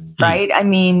differently, right? I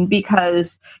mean,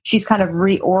 because she's kind of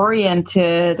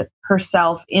reoriented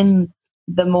herself in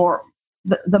the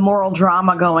moral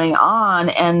drama going on.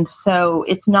 And so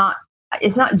it's not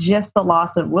just the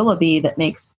loss of Willoughby that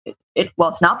makes it. Well,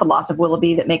 it's not the loss of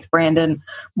Willoughby that makes Brandon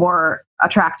more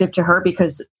attractive to her,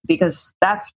 because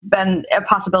that's been a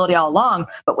possibility all along.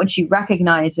 But when she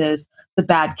recognizes the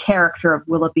bad character of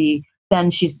Willoughby, then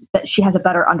she has a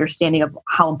better understanding of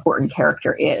how important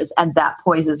character is, and that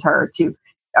poises her to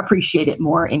appreciate it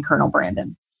more in Colonel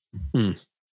Brandon. Hmm.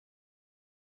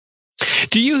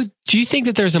 Do you think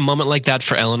that there's a moment like that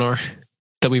for Eleanor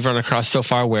that we've run across so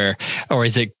far, or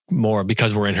is it more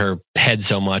because we're in her head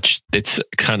so much, it's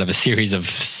kind of a series of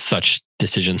such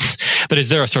decisions? But is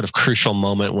there a sort of crucial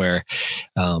moment where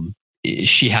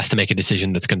she has to make a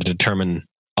decision that's going to determine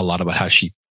a lot about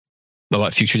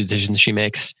what future decisions she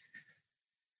makes?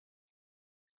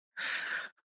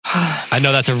 I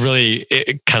know that's a really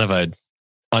kind of a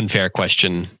unfair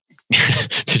question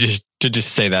to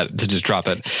just say that, to just drop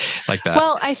it like that.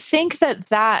 Well, I think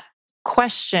that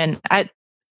question,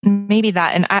 maybe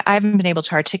that, and I haven't been able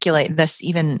to articulate this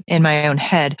even in my own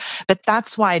head, but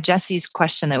that's why Jesse's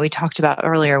question that we talked about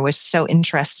earlier was so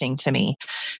interesting to me.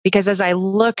 Because as I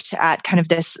looked at kind of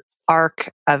this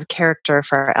arc of character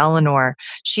for Eleanor,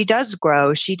 she does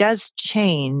grow, she does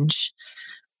change,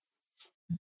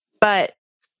 but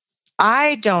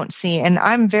I don't see, and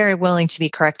I'm very willing to be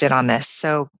corrected on this,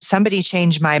 so somebody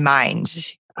change my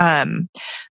mind. I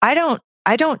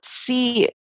don't see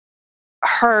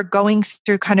her going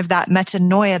through kind of that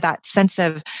metanoia, that sense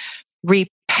of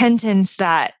repentance,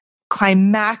 that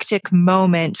climactic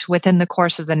moment within the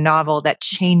course of the novel that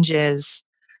changes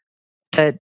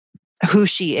who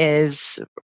she is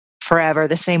forever,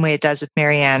 the same way it does with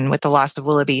Marianne with the loss of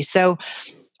Willoughby. So,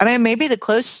 I mean, maybe the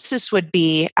closest would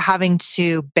be having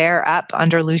to bear up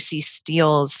under Lucy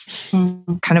Steele's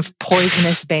kind of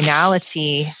poisonous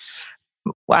banality,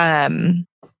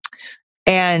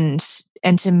 and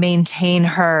to maintain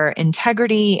her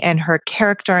integrity and her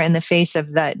character in the face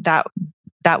of that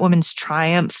woman's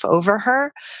triumph over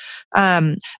her.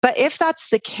 But if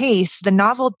that's the case, the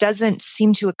novel doesn't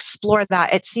seem to explore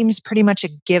that. It seems pretty much a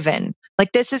given.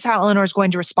 Like, this is how Eleanor is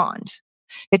going to respond.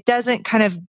 It doesn't kind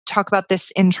of talk about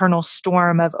this internal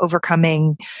storm of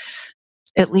overcoming.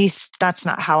 At least that's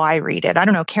not how I read it. I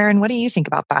don't know. Karen, what do you think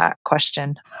about that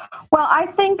question? Well, I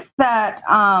think that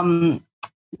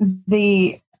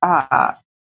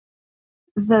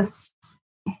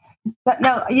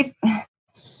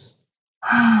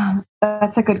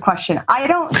that's a good question. I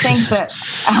don't think that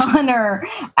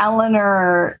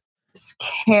Eleanor's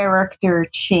character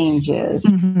changes.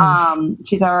 Mm-hmm.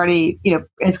 She's already,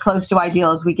 as close to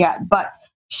ideal as we get, but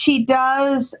she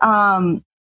does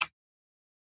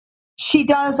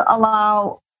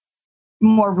allow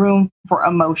more room for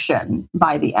emotion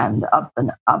by the end of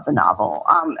the novel,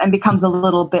 and becomes a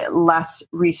little bit less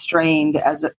restrained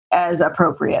as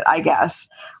appropriate, I guess.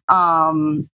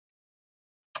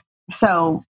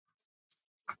 So,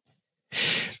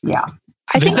 yeah,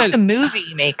 I think the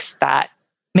movie makes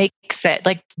it,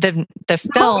 like the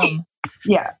film,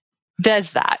 yeah,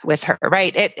 does that with her,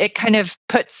 right? It kind of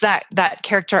puts that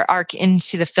character arc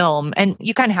into the film, and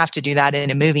you kind of have to do that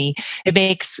in a movie. It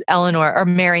makes Eleanor or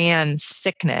Marianne's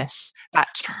sickness that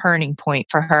turning point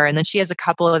for her, and then she has a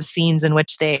couple of scenes in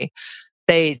which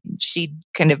she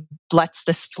kind of lets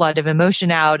this flood of emotion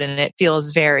out, and it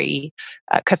feels very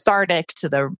cathartic to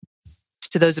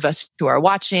those of us who are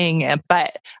watching.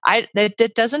 But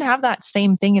it doesn't have that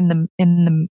same thing in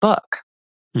the book.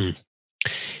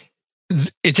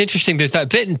 It's interesting. There's that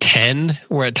bit in 10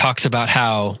 where it talks about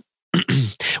how,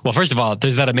 well, first of all,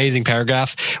 there's that amazing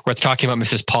paragraph where it's talking about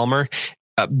Mrs. Palmer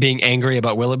being angry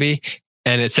about Willoughby.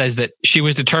 And it says that she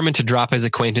was determined to drop his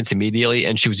acquaintance immediately.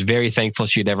 And she was very thankful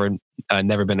she'd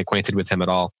never been acquainted with him at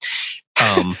all.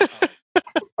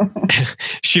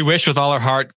 She wished with all her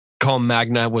heart Combe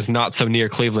Magna was not so near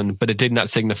Cleveland, but it did not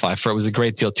signify, for it was a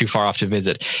great deal too far off to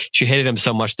visit. She hated him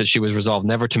so much that she was resolved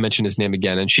never to mention his name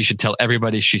again, and she should tell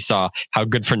everybody she saw how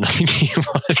good for nothing he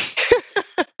was.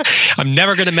 I'm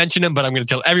never going to mention him, but I'm going to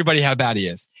tell everybody how bad he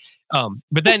is.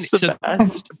 But then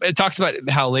it talks about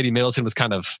how Lady Middleton was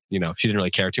kind of, she didn't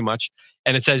really care too much.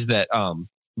 And it says that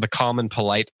the calm and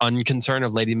polite unconcern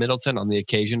of Lady Middleton on the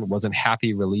occasion was a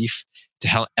happy relief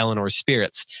to Eleanor's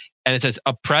spirits. And it says,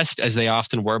 oppressed as they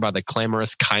often were by the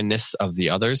clamorous kindness of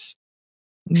the others.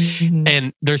 Mm-hmm.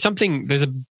 And to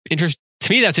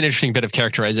me, that's an interesting bit of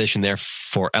characterization there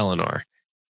for Eleanor,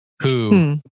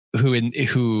 who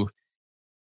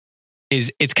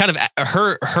is, it's kind of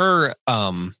her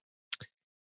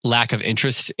lack of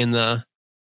interest in the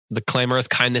clamorous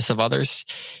kindness of others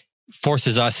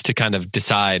forces us to kind of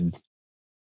decide,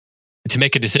 to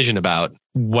make a decision about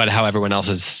how everyone else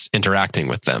is interacting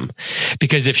with them.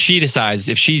 Because if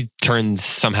she turns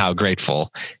somehow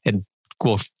grateful, it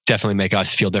will definitely make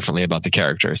us feel differently about the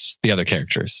other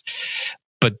characters.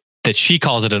 But that she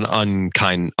calls it an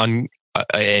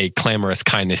a clamorous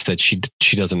kindness that she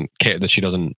doesn't care,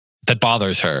 that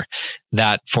bothers her,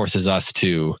 that forces us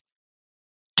we're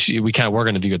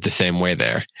going to view it the same way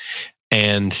there.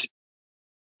 And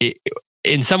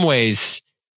in some ways,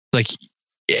 like,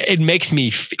 it makes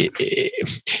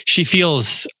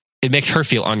her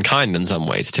feel unkind in some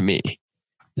ways to me.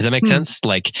 Does that make sense?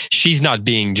 Like, she's not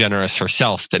being generous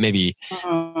herself, that maybe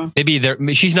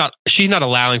she's not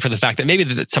allowing for the fact that maybe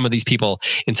that some of these people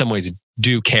in some ways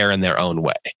do care in their own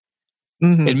way.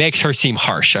 it makes her seem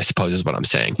harsh, I suppose is what I'm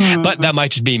saying. But that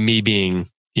might just be me being,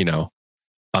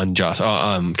 unjust,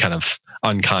 kind of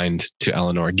unkind to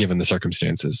Eleanor given the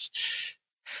circumstances.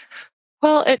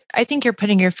 Well, I think you're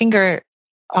putting your finger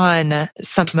on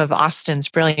some of Austen's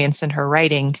brilliance in her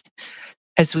writing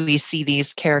as we see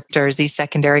these characters, these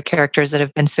secondary characters that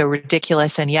have been so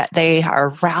ridiculous, and yet they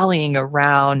are rallying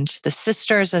around the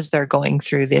sisters as they're going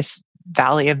through this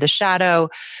valley of the shadow,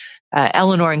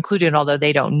 Eleanor included, although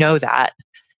they don't know that.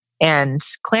 And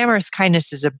clamorous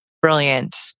kindness is a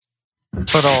brilliant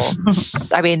little,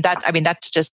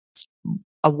 that's just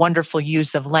a wonderful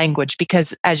use of language,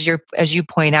 because as you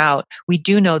point out, we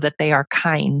do know that they are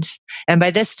kind. And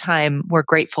by this time, we're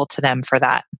grateful to them for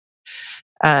that.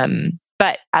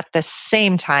 But at the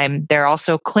same time, they're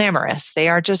also clamorous. They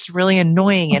are just really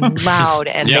annoying and loud,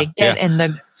 and they get in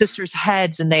the sisters'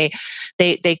 heads, and they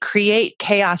create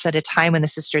chaos at a time when the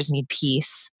sisters need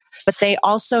peace, but they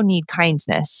also need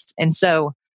kindness. And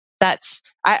so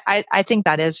I think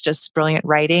that is just brilliant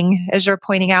writing, as you're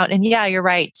pointing out. And yeah, you're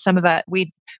right. Some of that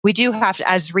we do have to,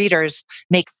 as readers,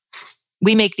 make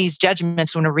these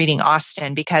judgments when we're reading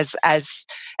Austen, because as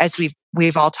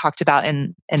we've all talked about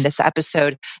in this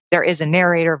episode, there is a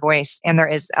narrator voice and there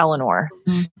is Eleanor.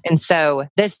 And so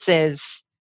this is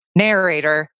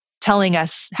narrator telling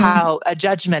us how a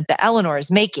judgment that Eleanor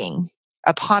is making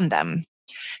upon them.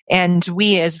 And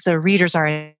we as the readers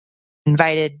are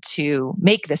invited to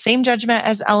make the same judgment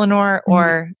as Eleanor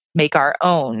or make our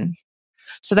own.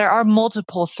 So there are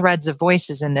multiple threads of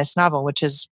voices in this novel, which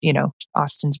is,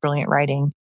 Austen's brilliant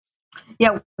writing.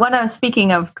 Yeah,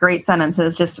 speaking of great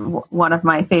sentences, just one of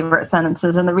my favorite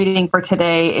sentences in the reading for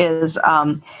today is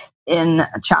in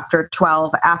chapter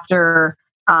 12, after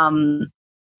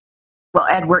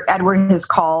Edward is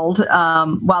called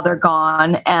while they're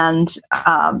gone, and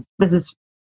this is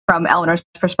from Eleanor's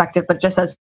perspective, but just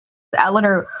as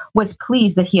Eleanor was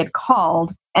pleased that he had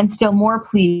called, and still more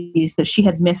pleased that she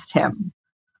had missed him.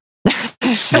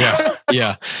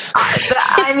 Yeah.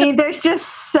 I mean, there's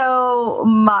just so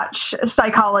much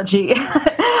psychology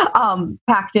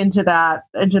packed into that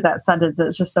sentence.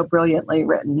 It's just so brilliantly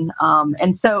written,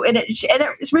 and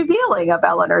it's revealing of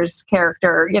Eleanor's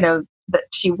character. That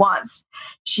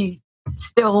she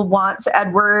still wants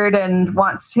Edward and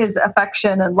wants his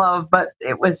affection and love, but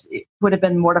it would have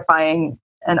been mortifying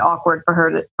and awkward for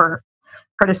her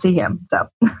to see him. So,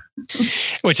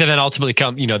 which then ultimately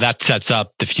that sets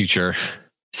up the future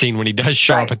scene when he does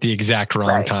show up at the exact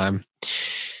wrong time.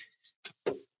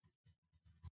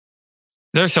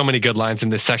 There's so many good lines in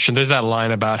this section. There's that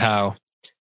line about how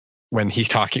when she's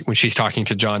talking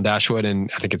to John Dashwood,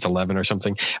 and I think it's 11 or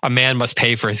something, a man must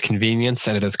pay for his convenience,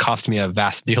 and it has cost me a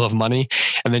vast deal of money.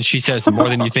 And then she says, more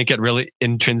than you think it really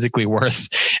intrinsically worth.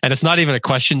 And it's not even a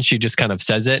question. She just kind of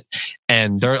says it.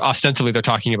 And they're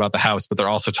talking about the house, but they're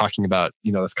also talking about,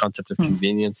 this concept of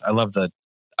convenience. I love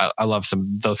some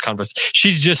of those conversations.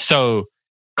 She's just so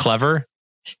clever.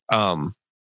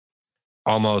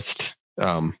 Almost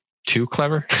too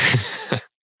clever.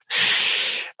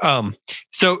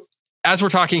 So as we're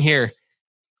talking here,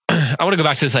 I want to go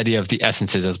back to this idea of the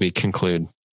essences as we conclude,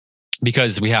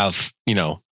 because we have,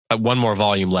 one more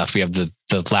volume left. We have the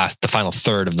final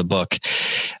third of the book.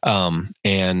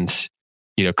 And,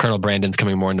 Colonel Brandon's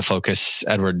coming more into focus.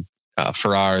 Edward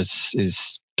Ferrars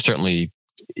is certainly,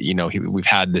 we've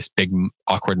had this big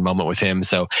awkward moment with him.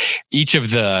 So each of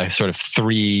the sort of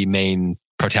three main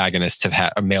protagonists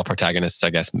male protagonists, I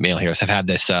guess, male heroes have had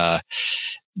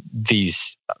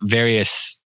these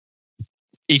various,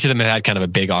 each of them have had kind of a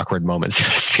big awkward moment, so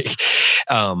to speak.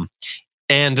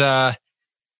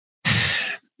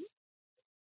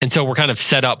 And so we're kind of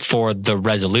set up for the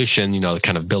resolution,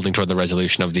 kind of building toward the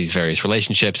resolution of these various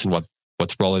relationships and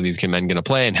what's role are these men going to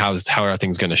play, and how are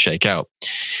things going to shake out.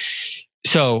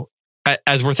 So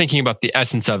as we're thinking about the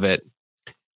essence of it,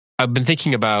 I've been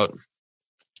thinking about,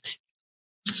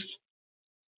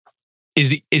 is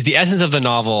the essence of the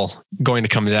novel going to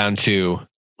come down to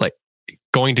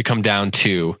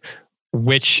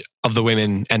which of the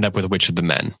women end up with which of the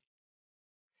men?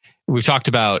 We've talked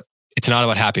about, it's not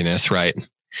about happiness, right?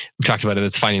 We've talked about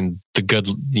it's finding the good,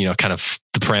 kind of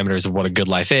the parameters of what a good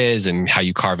life is and how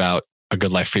you carve out a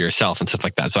good life for yourself and stuff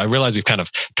like that. So I realize we've kind of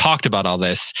talked about all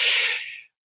this,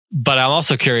 but I'm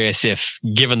also curious if,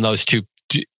 given those two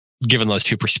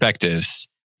perspectives,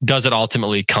 does it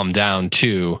ultimately come down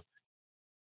to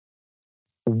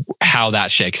how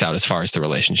that shakes out as far as the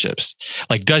relationships?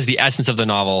 Like, does the essence of the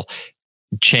novel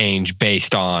change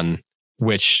based on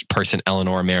which person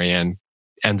Eleanor or Marianne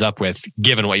ends up with,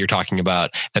 given what you're talking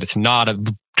about, that it's not a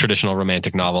traditional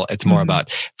romantic novel? It's more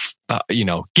about,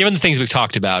 given the things we've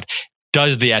talked about,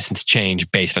 does the essence change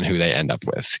based on who they end up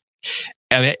with?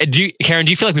 And Karen,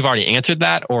 do you feel like we've already answered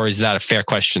that, or is that a fair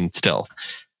question still?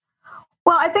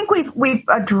 Well, I think we've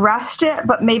addressed it,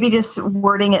 but maybe just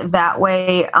wording it that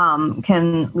way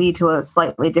can lead to a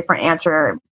slightly different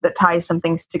answer that ties some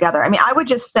things together. I mean, I would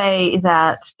just say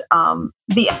that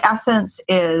the essence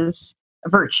is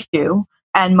virtue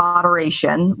and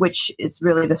moderation, which is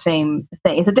really the same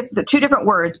thing. It's two different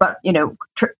words, but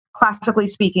classically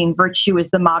speaking, virtue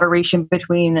is the moderation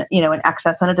between an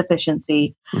excess and a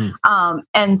deficiency,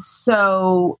 and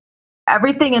so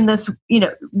everything in this,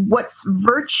 what's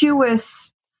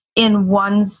virtuous in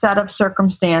one set of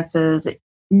circumstances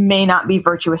may not be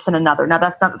virtuous in another. Now,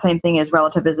 that's not the same thing as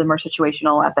relativism or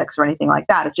situational ethics or anything like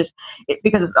that. It's just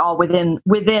because it's all within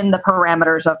the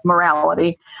parameters of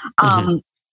morality.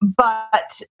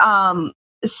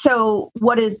 So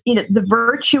what is, the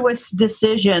virtuous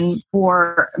decision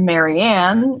for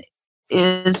Marianne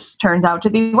turns out to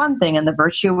be one thing, and the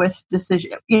virtuous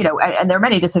decision, and there are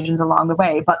many decisions along the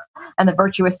way, and the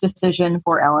virtuous decision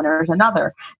for Eleanor is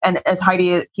another. And as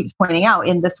Heidi keeps pointing out,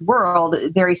 in this world,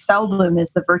 very seldom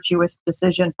is the virtuous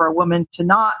decision for a woman to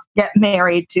not get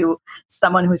married to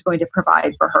someone who's going to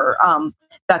provide for her.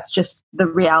 That's just the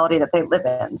reality that they live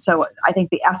in. So I think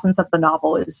the essence of the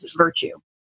novel is virtue.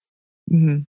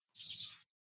 Mm-hmm.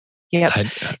 Yeah.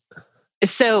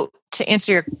 So to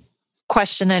answer your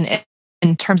question then,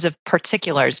 in terms of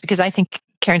particulars, because I think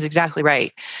Karen's exactly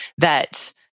right,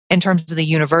 that in terms of the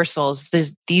universals,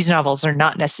 these novels are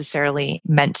not necessarily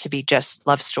meant to be just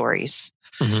love stories.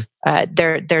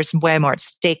 There's way more at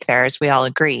stake there, as we all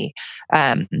agree.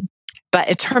 But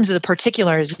in terms of the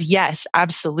particulars, yes,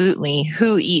 absolutely.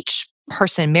 Who each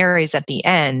person marries at the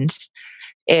end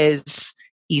is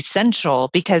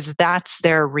essential, because that's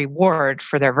their reward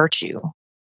for their virtue.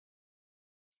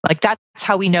 Like, that's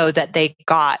how we know that they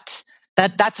got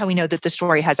that. That's how we know that the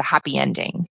story has a happy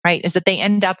ending, right? Is that they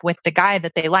end up with the guy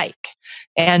that they like,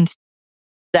 and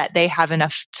that they have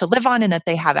enough to live on, and that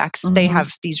they have they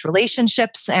have these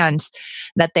relationships, and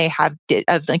that they have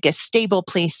like a stable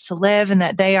place to live, and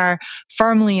that they are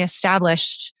firmly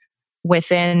established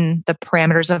within the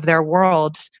parameters of their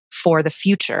world for the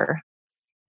future.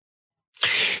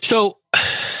 So,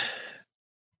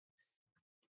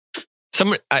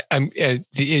 That's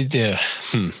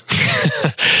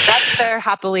their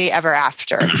happily ever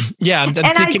after. Yeah, I'm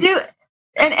thinking.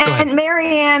 And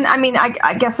Marianne, I mean,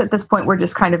 I guess at this point we're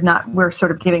just kind of we're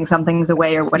sort of giving some things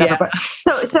away or whatever. Yeah.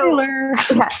 But so yeah,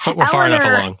 we're far enough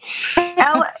along.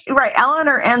 Right,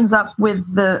 Eleanor ends up with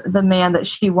the man that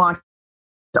she wanted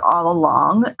all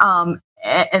along.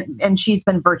 And she's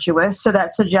been virtuous, so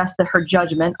that suggests that her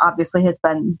judgment obviously has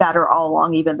been better all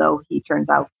along, even though he turns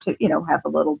out to have a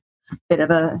little bit of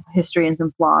a history and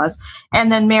some flaws.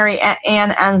 And then Marianne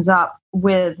ends up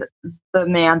with the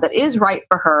man that is right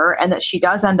for her, and that she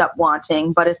does end up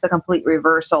wanting, but it's a complete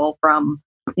reversal from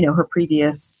her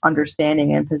previous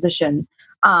understanding and position.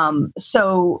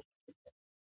 So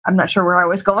I'm not sure where I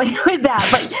was going with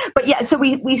that, but yeah. So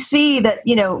we see that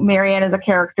Marianne is a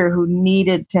character who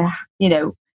needed to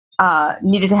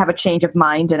have a change of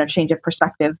mind and a change of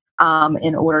perspective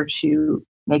in order to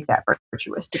make that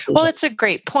virtuous decision. Well, it's a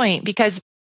great point, because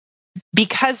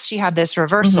she had this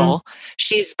reversal,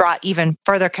 she's brought even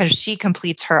further, because she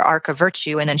completes her arc of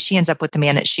virtue, and then she ends up with the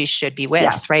man that she should be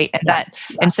with, right? And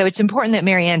and so it's important that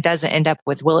Marianne doesn't end up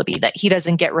with Willoughby, that he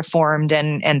doesn't get reformed,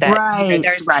 and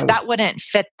that that wouldn't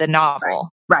fit the novel.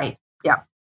 Right. Yeah.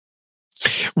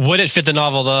 Would it fit the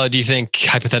novel, though? Do you think,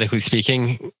 hypothetically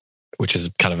speaking, which is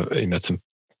kind of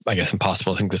I guess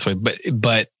impossible to think this way,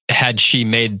 but had she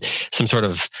made some sort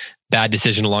of bad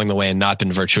decision along the way and not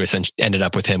been virtuous and ended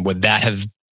up with him, would that have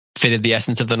fitted the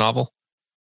essence of the novel?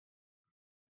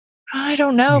 I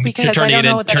don't know, because I don't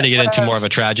know turning it into more of a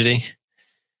tragedy.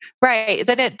 Right.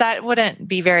 That wouldn't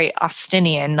be very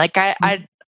Austinian. Like I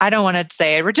don't want to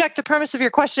say I reject the premise of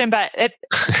your question, but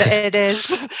it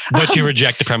is. But you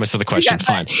reject the premise of the question.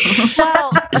 Fine.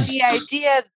 Well, the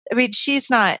idea, I mean, she's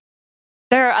not.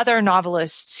 There are other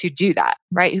novelists who do that,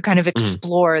 right? Who kind of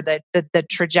explore the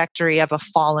trajectory of a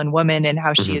fallen woman and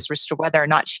how she is restored, whether or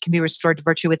not she can be restored to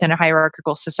virtue within a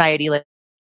hierarchical society. Like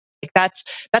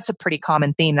that's a pretty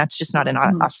common theme. That's just not an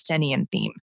Austinian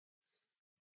theme.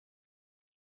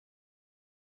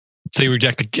 So you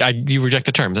reject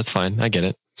the term. That's fine. I get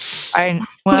it. I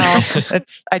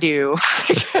do.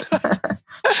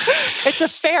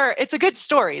 It's a good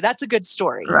story. That's a good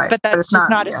story. Right. But that's just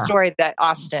not a story that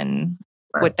Austen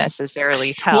would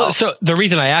necessarily tell. Well, so the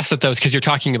reason I asked that, though, is because you're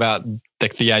talking about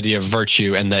the idea of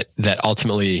virtue, and that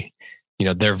ultimately,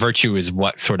 their virtue is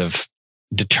what sort of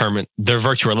their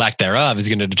virtue or lack thereof is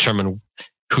going to determine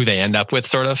who they end up with,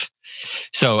 sort of.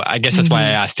 So I guess that's why I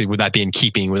asked, would that be in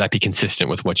keeping? Would that be consistent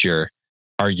with what you're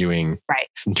arguing, right,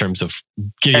 in terms of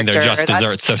getting their just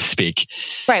desserts, so to speak?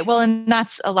 Right. Well, and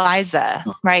that's Eliza,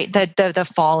 right?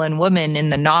 The fallen woman in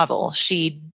the novel.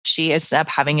 She ends up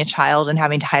having a child and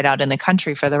having to hide out in the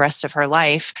country for the rest of her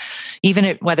life,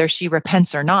 even whether she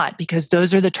repents or not, because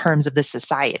those are the terms of the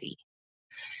society.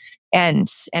 And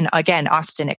again,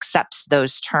 Austen accepts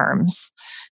those terms.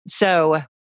 So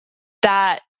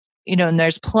that, and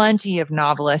there's plenty of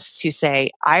novelists who say,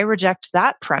 I reject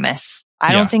that premise.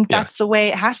 I don't think that's the way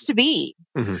it has to be,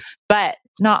 but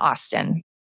not Austen.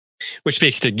 Which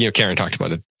speaks to, Karen talked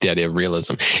about the idea of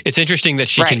realism. It's interesting that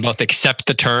she can both accept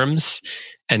the terms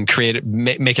and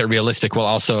make it realistic, while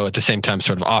also at the same time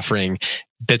sort of offering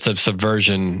bits of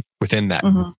subversion within that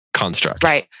construct.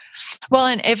 Right. Well,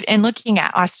 and looking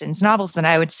at Austen's novels, then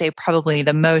I would say probably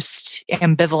the most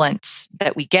ambivalence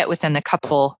that we get within the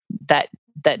couple that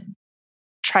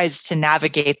tries to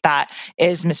navigate that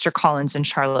is Mr. Collins and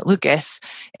Charlotte Lucas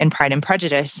in Pride and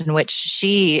Prejudice, in which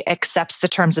she accepts the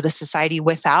terms of the society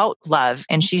without love,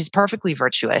 and she's perfectly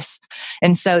virtuous.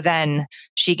 And so then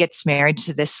she gets married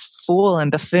to this fool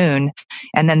and buffoon,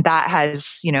 and then that has,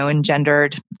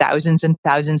 engendered thousands and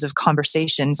thousands of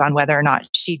conversations on whether or not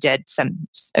she did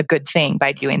a good thing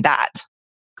by doing that.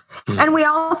 And we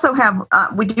also have,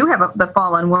 the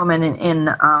fallen woman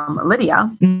in Lydia.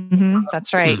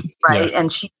 That's right. Right. Yeah.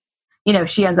 And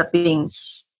she ends up being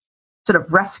sort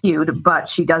of rescued, but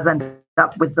she does end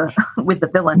up with the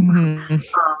villain.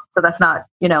 So that's not,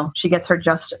 she gets her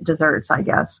just desserts, I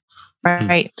guess.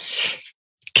 Right.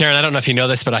 Karen, I don't know if you know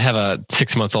this, but I have a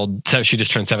 6-month-old, she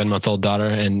just turned 7-month-old daughter,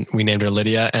 and we named her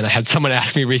Lydia. And I had someone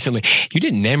ask me recently, you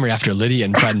didn't name her after Lydia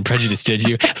in Pride and Prejudice, did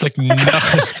you? I was like, no.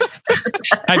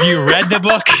 Have you read the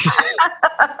book?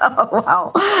 Oh,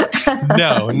 wow.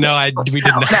 No, we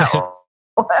did not. No.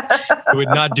 I would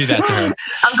not do that to her.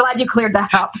 I'm glad you cleared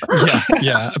that up.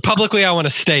 Yeah. Publicly, I want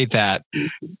to state that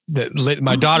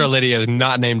my daughter Lydia is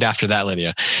not named after that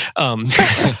Lydia.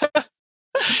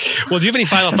 Well, do you have any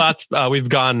final thoughts? We've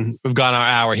gone our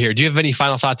hour here. Do you have any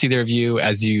final thoughts, either of you,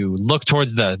 as you look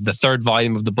towards the third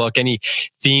volume of the book? Any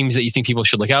themes that you think people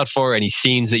should look out for? Any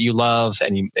scenes that you love?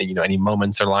 Any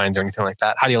moments or lines or anything like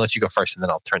that? How do you let you go first, and then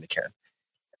I'll turn to Karen?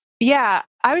 Yeah,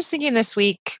 I was thinking this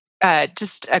week,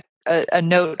 just a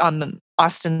note on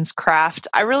Austen's craft.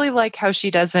 I really like how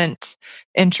she doesn't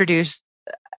introduce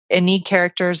any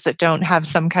characters that don't have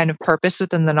some kind of purpose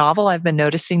within the novel. I've been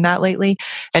noticing that lately.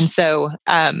 And so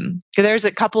there's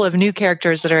a couple of new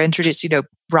characters that are introduced.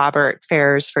 Robert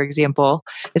Ferrars, for example,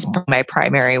 is my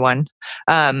primary one,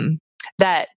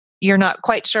 that you're not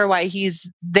quite sure why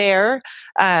he's there,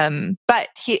 but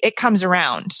it comes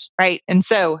around, right? And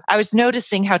so I was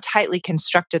noticing how tightly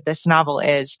constructed this novel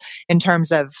is in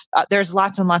terms of there's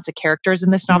lots and lots of characters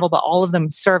in this novel, but all of them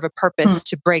serve a purpose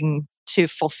to bring to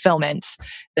fulfillment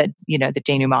the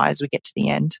denouement as we get to the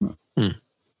end.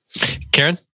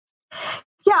 Karen?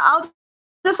 Yeah,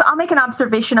 I'll make an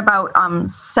observation about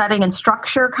setting and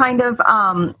structure, kind of,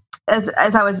 as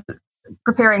I was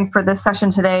preparing for this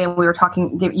session today, and we were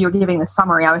talking, you were giving the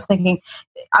summary. I was thinking,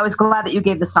 I was glad that you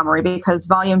gave the summary, because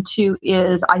volume 2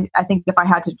 is, I think if I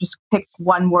had to just pick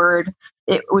one word,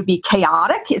 it would be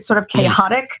chaotic. It's sort of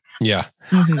chaotic. Yeah.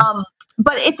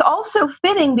 But it's also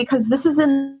fitting because this is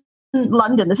in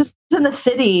London. This is in the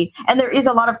city, and there is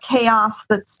a lot of chaos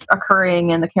that's occurring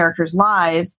in the characters'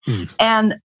 lives.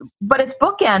 But it's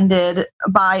bookended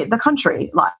by the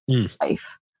country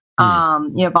life.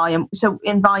 So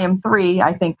in volume 3,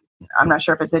 I think, I'm not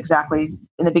sure if it's exactly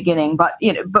in the beginning, but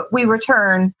we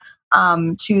return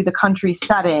to the country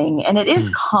setting, and it is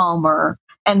calmer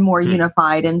and more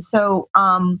unified. And so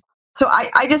I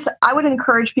would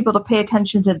encourage people to pay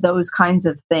attention to those kinds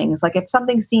of things. Like if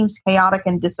something seems chaotic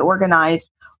and disorganized,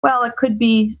 well, it could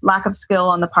be lack of skill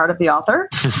on the part of the author,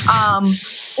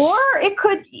 or it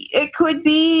could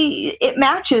be it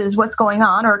matches what's going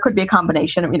on, or it could be a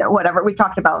combination of whatever. We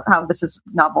talked about how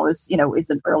novel is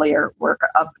an earlier work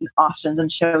of Austen's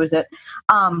and shows it,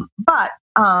 but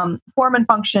form and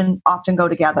function often go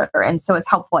together, and so it's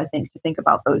helpful, I think, to think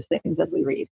about those things as we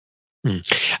read.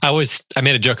 I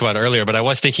made a joke about it earlier, but I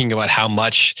was thinking about how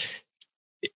much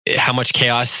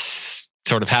chaos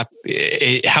sort of how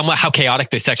chaotic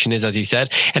this section is, as you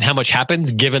said, and how much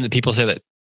happens, given that people say that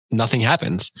nothing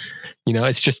happens.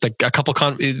 It's just a couple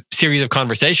series of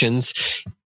conversations,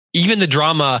 even the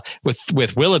drama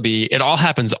with Willoughby, it all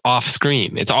happens off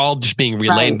screen. It's all just being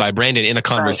relayed by Brandon in a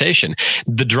conversation.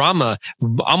 The drama,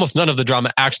 almost none of the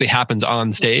drama actually happens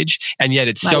on stage, and yet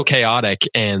it's so chaotic,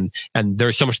 and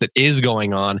there's so much that is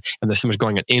going on, and there's so much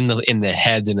going on in the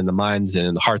heads and in the minds and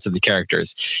in the hearts of the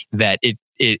characters that it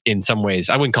in some ways,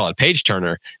 I wouldn't call it page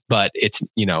turner, but it's,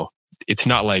 you know, it's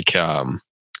not like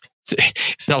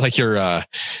it's not like you're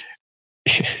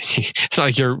it's not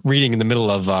like you're reading in the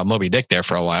middle of Moby Dick there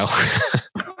for a while.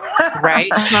 Right?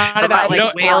 It's not about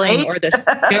like whaling or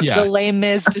the Les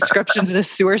Mis descriptions of the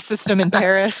sewer system in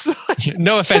Paris.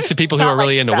 No offense to people who are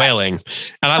really into whaling.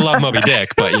 And I love Moby Dick,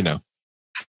 but you know.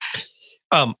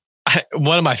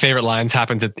 One of my favorite lines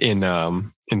happens in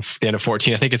the end of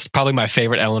 14. I think it's probably my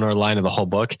favorite Eleanor line of the whole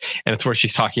book. And it's where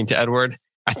she's talking to Edward.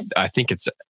 I think it's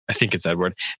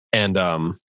Edward. And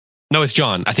no, it's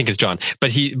John. I think it's John.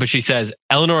 But she says,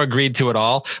 Eleanor agreed to it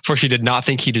all, for she did not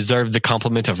think he deserved the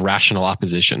compliment of rational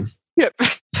opposition. Yep.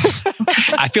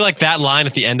 I feel like that line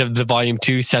at the end of the volume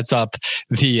 2 sets up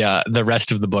the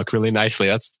rest of the book really nicely.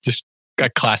 That's just a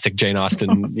classic Jane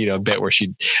Austen, you know, bit where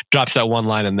she drops that one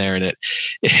line in there, and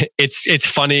it's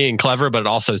funny and clever, but it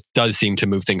also does seem to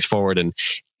move things forward and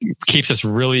keeps us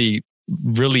really,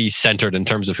 really centered in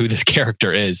terms of who this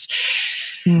character is.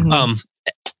 Mm-hmm.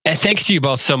 And thanks to you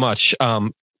both so much.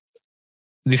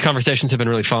 These conversations have been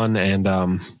really fun, and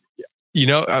you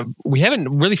know, we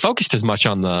haven't really focused as much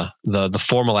on the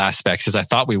formal aspects as I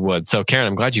thought we would. So, Karen,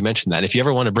 I'm glad you mentioned that. If you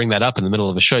ever want to bring that up in the middle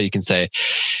of a show, you can say,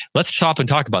 "Let's stop and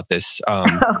talk about this,"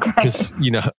 because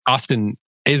you know, Austen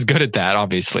is good at that,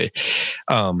 obviously.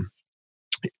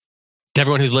 To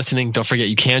everyone who's listening, don't forget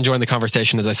you can join the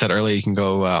conversation. As I said earlier, you can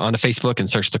go onto Facebook and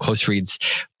search the Close Reads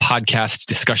podcast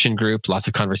discussion group. Lots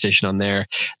of conversation on there.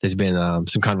 There's been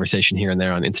some conversation here and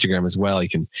there on Instagram as well. You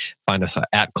can find us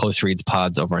at Close Reads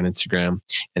Pods over on Instagram.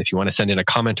 And if you want to send in a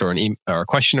comment or or a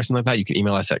question or something like that, you can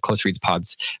email us at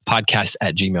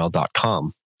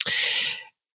closereadspodcast@gmail.com.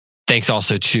 Thanks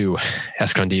also to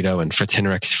Escondido and Fritz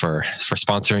Hinrichs for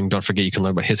sponsoring. Don't forget you can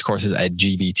learn about his courses at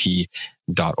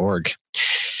gbt.org.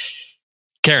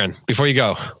 Karen, before you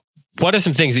go, what are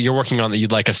some things that you're working on that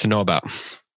you'd like us to know about?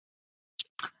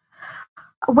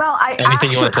 Well,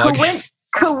 anything you want to plug?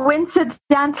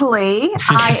 Coincidentally,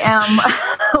 I am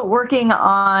working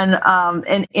on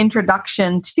an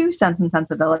introduction to Sense and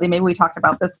Sensibility. Maybe we talked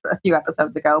about this a few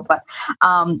episodes ago, but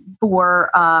for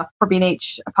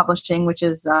B&H Publishing, which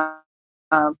is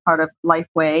part of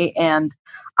Lifeway, and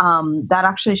that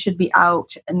actually should be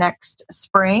out next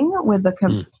spring with the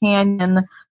companion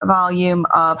volume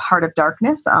of Heart of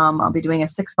Darkness. I'll be doing a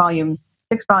six volume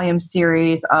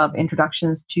series of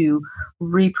introductions to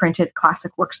reprinted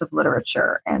classic works of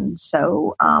literature. And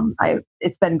so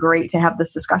it's been great to have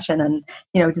this discussion and,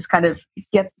 you know, just kind of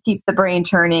keep the brain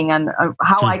churning on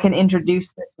how I can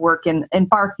introduce this work in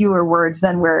far fewer words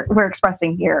than we're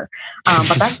expressing here.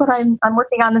 But that's what I'm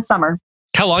working on this summer.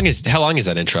 How long is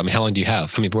that intro? I mean, how long do you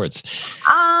have? How many words?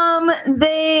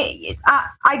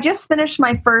 I just finished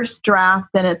my first draft,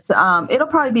 and it's it'll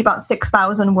probably be about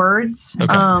 6,000 words.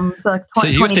 Okay. So like 20, so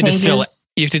you have to pages.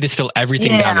 distill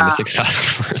everything down into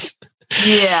 6,000 words.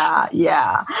 Yeah.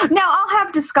 Now I'll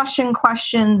have discussion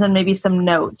questions and maybe some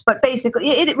notes, but basically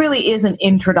it really is an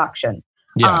introduction.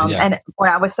 And boy,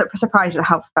 I was surprised at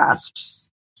how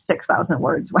fast 6,000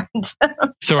 words went.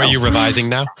 So are you revising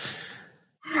now?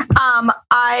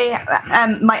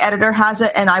 My editor has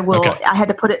it, and I will. Okay. I had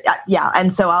to put it.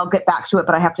 And so I'll get back to it,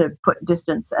 but I have to put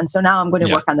distance, and so now I'm going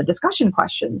to work on the discussion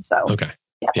questions. So this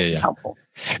is helpful.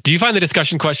 Do you find the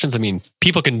discussion questions? I mean,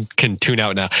 people can tune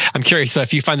out now. I'm curious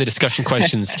if you find the discussion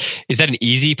questions. Is that an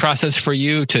easy process for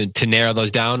you to narrow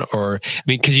those down, or I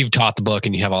mean, because you've taught the book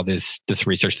and you have all this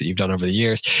research that you've done over the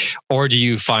years, or do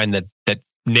you find that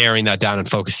narrowing that down and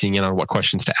focusing in on what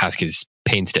questions to ask is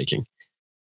painstaking?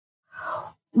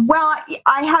 Well,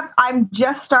 I'm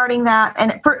just starting that,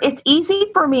 and it's easy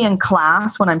for me in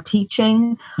class when I'm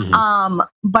teaching. Mm-hmm.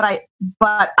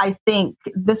 But I think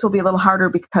this will be a little harder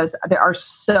because there are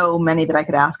so many that I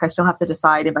could ask. I still have to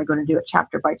decide if I'm going to do it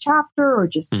chapter by chapter or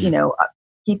just keep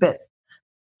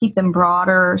them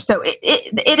broader. So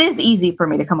it is easy for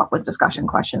me to come up with discussion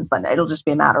questions, but it'll just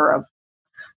be a matter of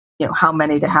how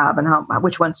many to have and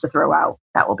which ones to throw out.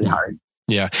 That will be hard.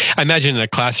 Yeah, I imagine in a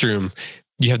classroom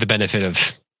you have the benefit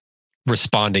of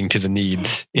responding to the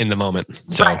needs in the moment.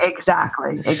 So right,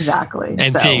 exactly.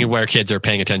 And seeing where kids are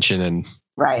paying attention and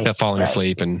falling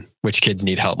asleep, and which kids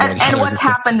need help more. And what's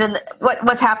happened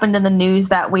in the news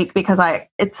that week, because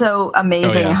it's so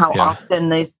amazing how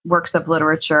often these works of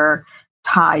literature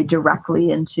tie directly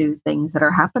into things that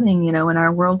are happening, in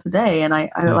our world today. And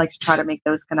I like to try to make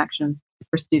those connections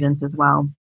for students as well.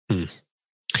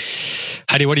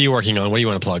 Heidi, what are you working on? What do you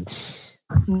want to plug?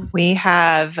 We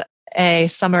have a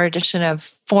summer edition of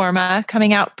Forma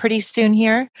coming out pretty soon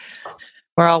here.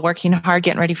 We're all working hard,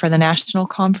 getting ready for the national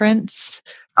conference.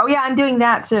 Oh yeah, I'm doing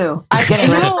that too. I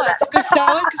know. I'm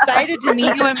so excited to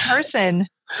meet you in person.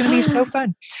 It's going to be so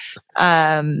fun.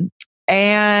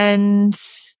 And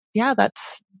yeah,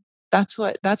 that's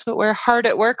what we're hard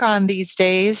at work on these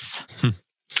days.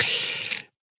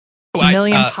 Well, a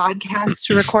million podcasts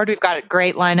to record. We've got a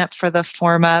great lineup for the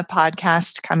Forma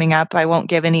podcast coming up. I won't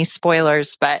give any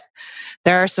spoilers, but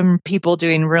there are some people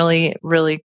doing really,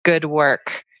 really good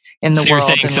work in the world,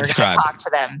 and we're going to talk to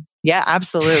them. Yeah,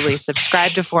 absolutely.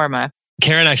 Subscribe to Forma.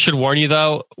 Karen, I should warn you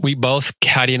though,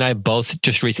 Heidi and I both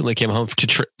just recently came home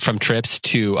from trips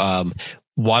to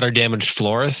water damaged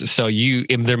floors. So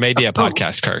there may be a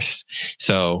podcast curse.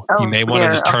 So you may want to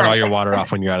just turn all your water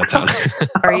off when you're out of town.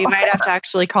 Or you might have to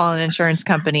actually call an insurance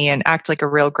company and act like a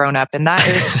real grown up. And that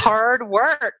is hard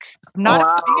work. I'm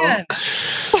not a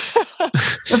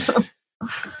fan.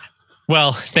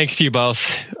 Well, thanks to you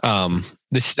both.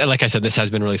 This, like I said, this has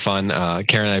been really fun.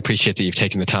 Karen, I appreciate that you've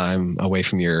taken the time away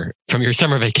from your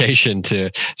summer vacation to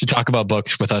talk about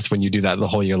books with us when you do that the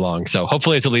whole year long. So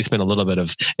hopefully it's at least been a little bit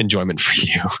of enjoyment for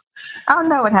you. Oh,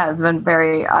 no, it has been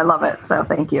I love it. So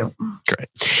thank you. Great.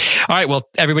 All right. Well,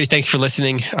 everybody, thanks for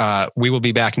listening. We will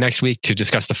be back next week to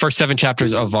discuss the first 7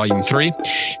 chapters of Volume 3.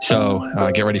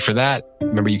 So get ready for that.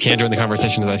 Remember, you can join the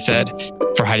conversation, as I said.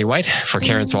 For Heidi White, for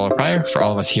Karen Swallow-Pryor, for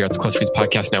all of us here at the Close Reads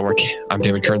Podcast Network, I'm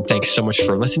David Kern. Thanks so much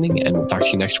for listening, and we'll talk to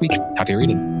you next week. Happy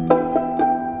reading.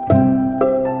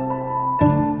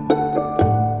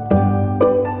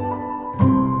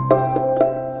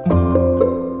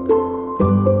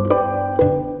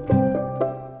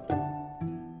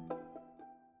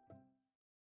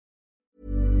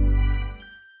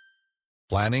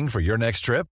 Planning for your next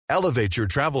trip? Elevate your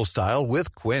travel style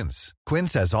with Quince.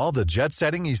 Quince has all the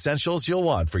jet-setting essentials you'll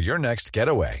want for your next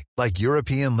getaway, like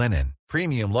European linen,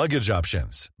 premium luggage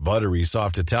options, buttery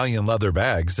soft Italian leather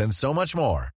bags, and so much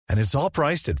more. And it's all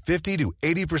priced at 50 to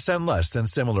 80% less than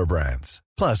similar brands.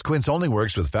 Plus, Quince only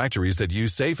works with factories that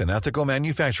use safe and ethical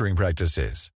manufacturing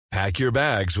practices. Pack your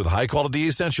bags with high-quality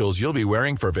essentials you'll be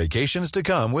wearing for vacations to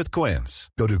come with Quince.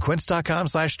 Go to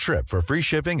quince.com/trip for free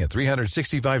shipping and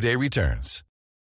 365-day returns.